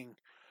anything.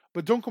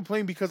 But don't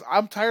complain because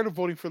I'm tired of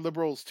voting for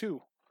liberals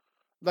too.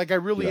 Like I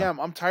really Yeah. am.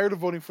 I'm tired of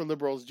voting for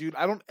liberals, dude.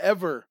 I don't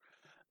ever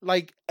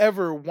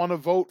want to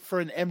vote for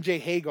an MJ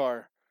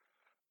Hagar.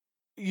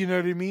 You know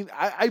what I mean?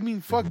 I mean,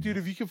 fuck, dude.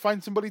 If you can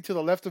find somebody to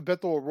the left of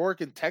Beto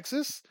O'Rourke in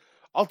Texas,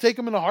 I'll take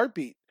him in a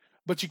heartbeat.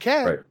 But you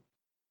can't. Right.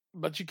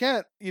 But you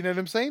can't. You know what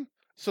I'm saying?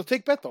 So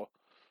take Beto.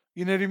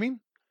 You know what I mean?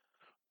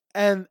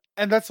 And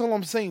that's all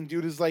I'm saying,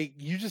 dude. Is like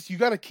you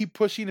got to keep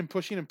pushing and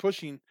pushing and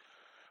pushing,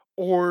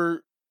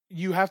 or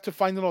you have to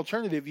find an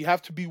alternative. You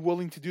have to be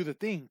willing to do the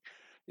thing.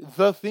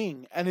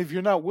 And if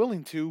you're not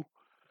willing to,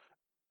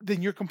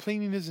 then your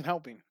complaining isn't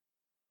helping.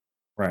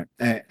 Right.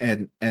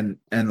 And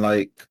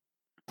like,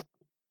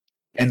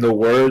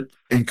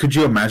 and could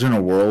you imagine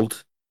a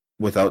world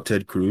without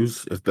Ted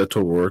Cruz if Beto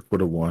O'Rourke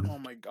would have won? Oh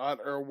my God!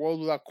 Or a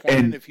world without Cornyn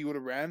And if he would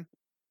have ran.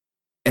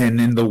 and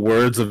in the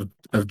words of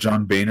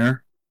John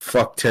Boehner,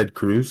 fuck Ted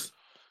Cruz.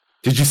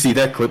 Did you see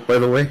that clip, by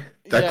the way?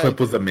 That Yeah, clip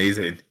was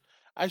amazing.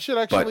 I should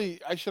actually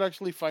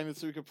find it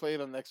so we can play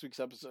it on next week's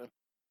episode.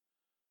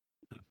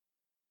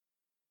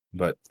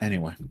 But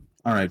anyway,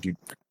 all right, dude.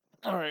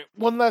 All right,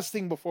 one last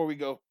thing before we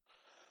go.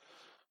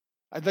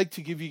 I'd like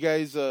to give you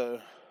guys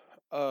a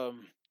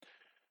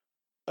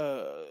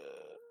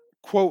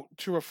quote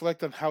to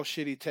reflect on how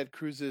shitty Ted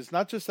Cruz is,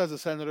 not just as a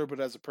senator but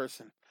as a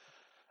person.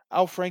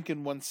 Al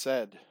Franken once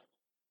said,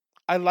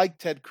 "I like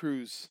Ted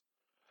Cruz.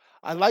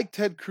 I like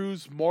Ted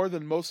Cruz more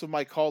than most of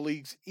my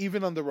colleagues,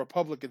 even on the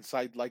Republican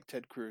side, like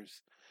Ted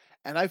Cruz.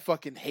 And I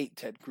fucking hate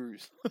Ted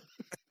Cruz."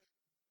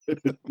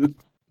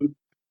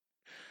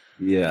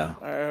 Yeah.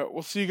 All right,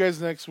 we'll see you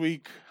guys next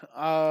week.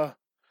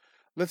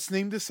 Let's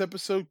name this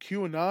episode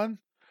QAnon,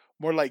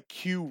 more like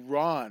Q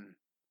Ron.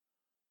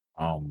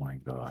 Oh my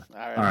God. All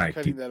right, All I'm right,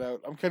 cutting that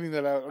out. I'm cutting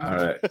that out. All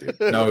right, dude.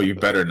 No, you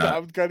better not.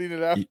 I'm cutting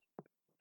it out.